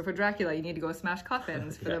monster. So for Dracula, you need to go smash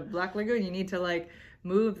coffins. For the Black Lagoon, you need to like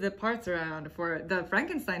move the parts around. For the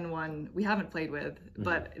Frankenstein one, we haven't played with,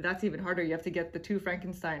 but that's even harder. You have to get the 2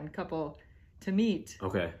 Frankenstein couple to meet.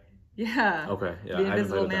 Okay. Yeah. Okay. Yeah. The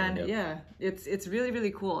Invisible Man. Yeah. It's really, really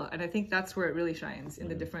cool. And I think that's where it really shines in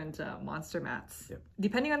the different monster mats. Yep.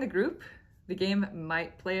 Depending on the group, the game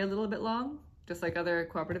might play a little bit long, just like other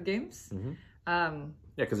cooperative games. Yeah,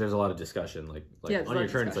 because there's a lot of discussion. Like on your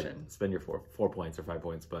turn, it's like spend your 4 points or 5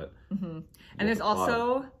 points, but and there's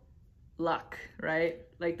also luck, right?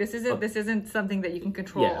 Like this isn't something that you can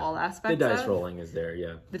control all aspects of. The dice rolling is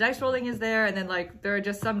there, the dice rolling is there, and then like there are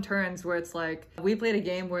just some turns where it's like we played a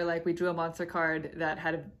game where like we drew a monster card that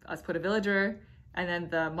had us put a villager, And then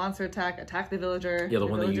the monster attacked the villager. Yeah, the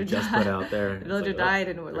one that you just put out there. The villager died,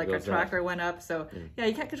 and like a goes that. tracker went up. So yeah,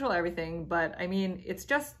 you can't control everything, but I mean, it's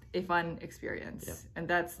just a fun experience. Yeah. And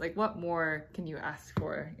that's like, what more can you ask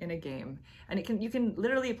for in a game? And you can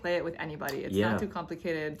literally play it with anybody. It's not too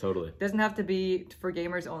complicated. Totally. It doesn't have to be for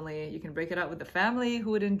gamers only. You can break it out with the family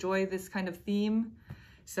who would enjoy this kind of theme.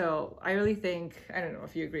 So I really think, I don't know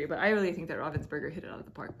if you agree, but I really think that Ravensburger hit it out of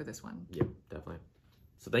the park with this one. Yep, definitely.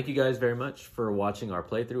 So thank you guys very much for watching our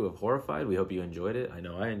playthrough of Horrified. We hope you enjoyed it. I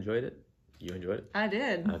know I enjoyed it. You enjoyed it? I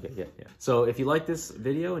did. Okay, yeah. So if you like this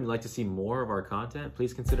video and you'd like to see more of our content,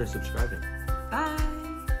 please consider subscribing. Bye.